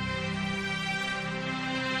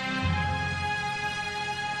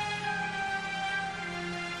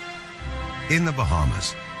 In the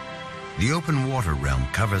Bahamas, the open water realm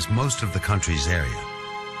covers most of the country's area.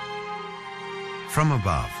 From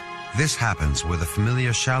above, this happens where the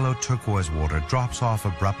familiar shallow turquoise water drops off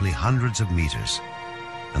abruptly hundreds of meters,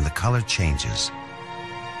 and the color changes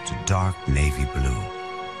to dark navy blue.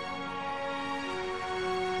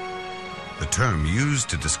 the term used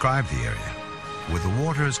to describe the area where the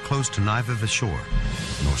water is close to neither the shore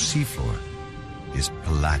nor seafloor is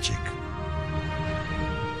pelagic.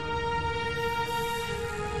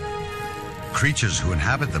 Creatures who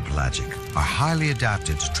inhabit the pelagic are highly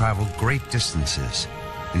adapted to travel great distances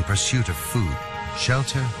in pursuit of food,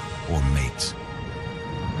 shelter, or mates.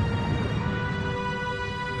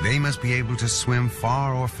 They must be able to swim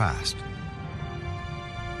far or fast,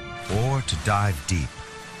 or to dive deep.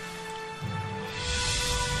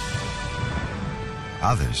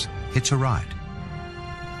 Others hitch a ride.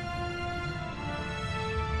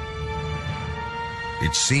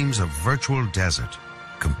 It seems a virtual desert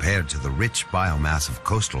compared to the rich biomass of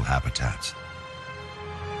coastal habitats.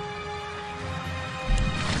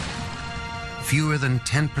 Fewer than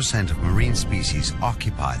 10% of marine species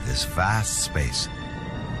occupy this vast space,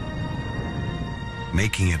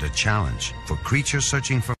 making it a challenge for creatures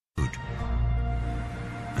searching for food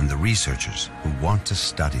and the researchers who want to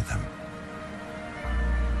study them.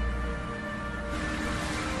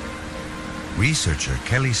 Researcher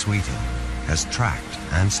Kelly Sweeting has tracked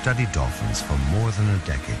and studied dolphins for more than a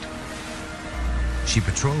decade. She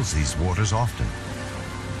patrols these waters often.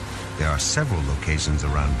 There are several locations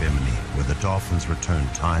around Bimini where the dolphins return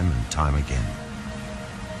time and time again.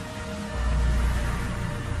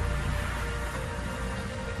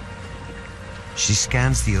 She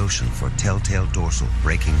scans the ocean for telltale dorsal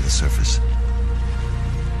breaking the surface.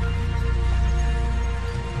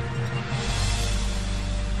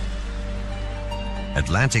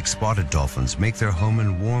 Atlantic spotted dolphins make their home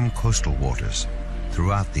in warm coastal waters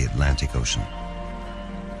throughout the Atlantic Ocean.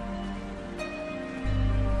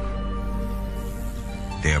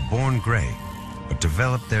 They are born gray, but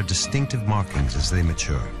develop their distinctive markings as they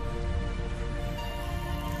mature.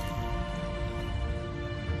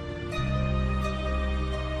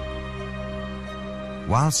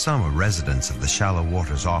 While some are residents of the shallow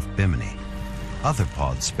waters off Bimini, other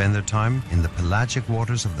pods spend their time in the pelagic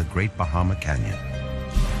waters of the Great Bahama Canyon.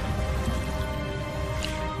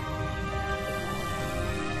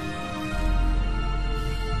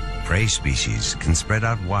 Prey species can spread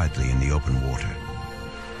out widely in the open water.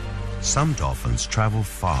 Some dolphins travel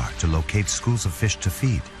far to locate schools of fish to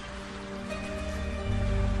feed.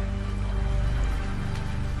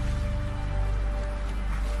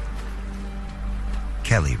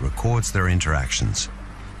 Kelly records their interactions.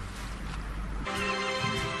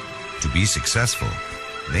 To be successful,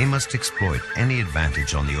 they must exploit any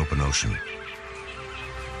advantage on the open ocean.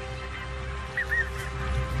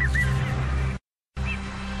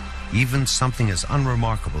 Even something as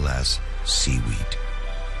unremarkable as seaweed.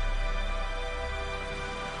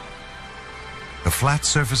 The flat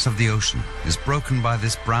surface of the ocean is broken by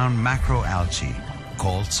this brown macroalgae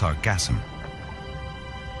called sargassum.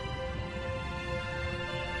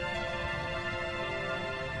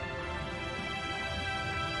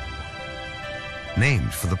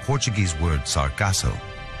 Named for the Portuguese word sargasso,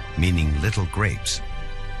 meaning little grapes,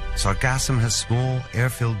 sargassum has small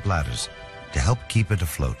air-filled bladders to help keep it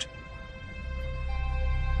afloat.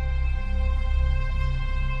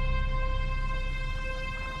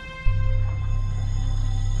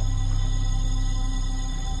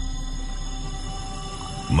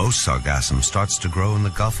 Most sargassum starts to grow in the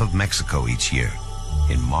Gulf of Mexico each year,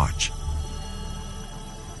 in March.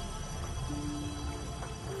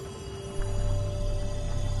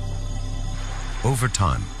 Over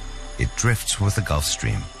time, it drifts with the Gulf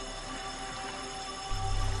Stream.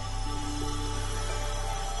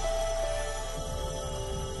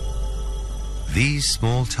 These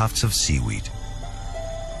small tufts of seaweed,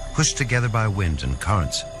 pushed together by wind and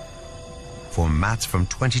currents, form mats from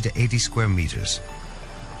 20 to 80 square meters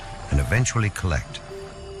and eventually collect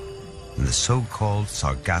in the so-called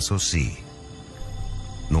Sargasso Sea,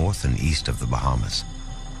 north and east of the Bahamas.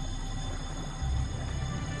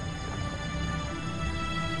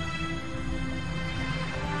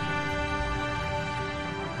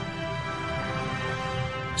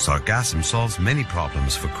 Sargassum solves many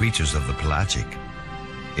problems for creatures of the pelagic.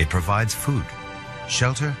 It provides food,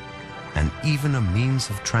 shelter, and even a means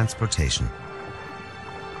of transportation.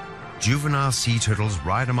 Juvenile sea turtles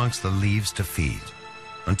ride amongst the leaves to feed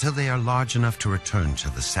until they are large enough to return to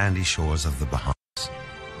the sandy shores of the Bahamas.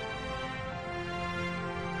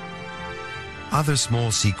 Other small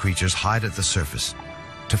sea creatures hide at the surface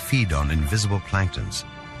to feed on invisible planktons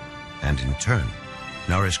and in turn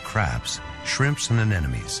nourish crabs, shrimps, and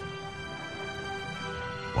anemones,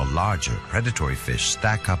 while larger predatory fish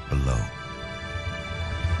stack up below.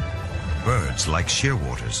 Birds, like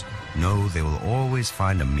shearwaters, know they will always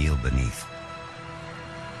find a meal beneath.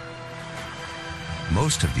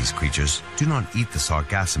 Most of these creatures do not eat the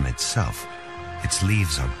sargassum itself. Its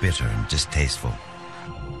leaves are bitter and distasteful.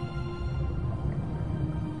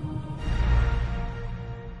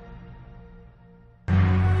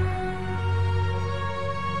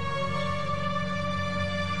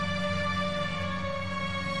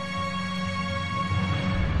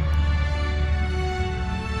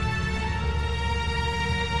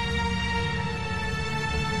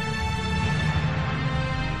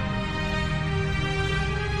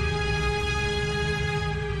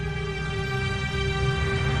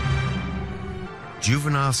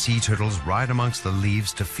 Juvenile sea turtles ride amongst the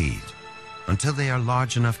leaves to feed until they are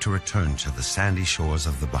large enough to return to the sandy shores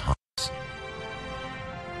of the Bahamas.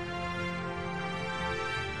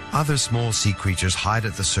 Other small sea creatures hide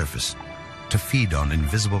at the surface to feed on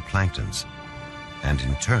invisible planktons and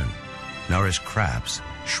in turn nourish crabs,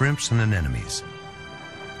 shrimps, and anemones,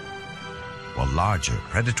 while larger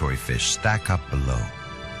predatory fish stack up below.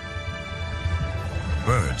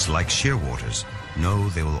 Birds, like shearwaters, know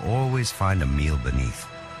they will always find a meal beneath.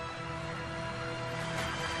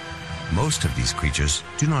 Most of these creatures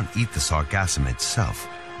do not eat the sargassum itself.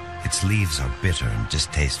 Its leaves are bitter and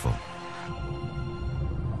distasteful.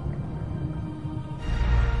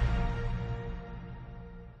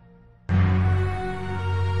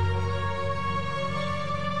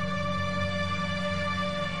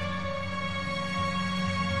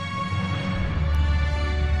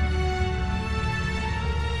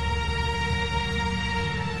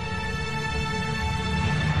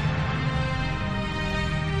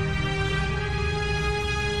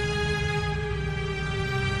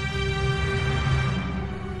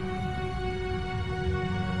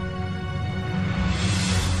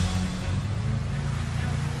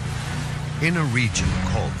 In a region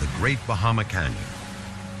called the Great Bahama Canyon,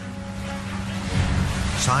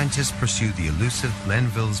 scientists pursue the elusive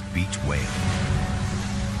Glenville's beach whale.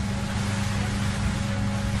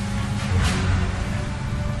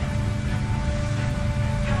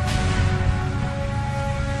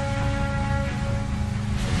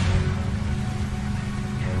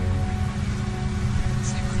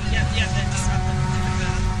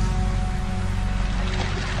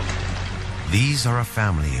 These are a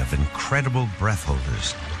family of incredible breath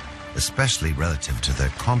holders, especially relative to their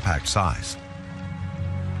compact size.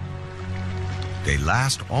 They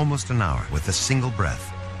last almost an hour with a single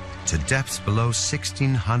breath to depths below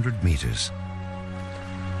 1,600 meters.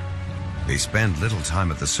 They spend little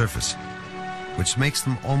time at the surface, which makes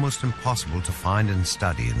them almost impossible to find and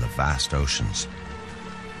study in the vast oceans.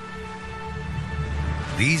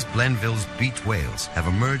 These Glenville's beach whales have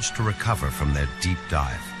emerged to recover from their deep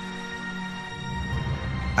dive.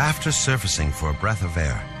 After surfacing for a breath of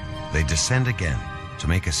air, they descend again to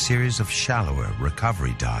make a series of shallower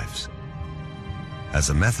recovery dives. As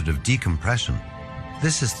a method of decompression,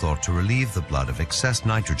 this is thought to relieve the blood of excess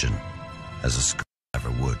nitrogen, as a scuba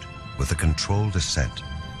diver would, with a controlled descent.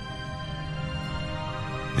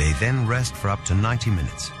 They then rest for up to 90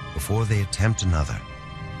 minutes before they attempt another.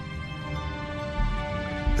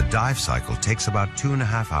 The dive cycle takes about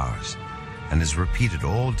 2.5 hours and is repeated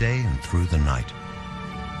all day and through the night.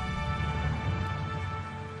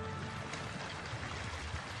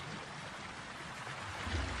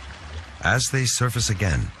 As they surface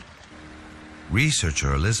again,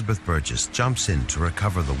 researcher Elizabeth Burgess jumps in to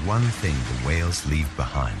recover the one thing the whales leave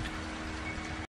behind.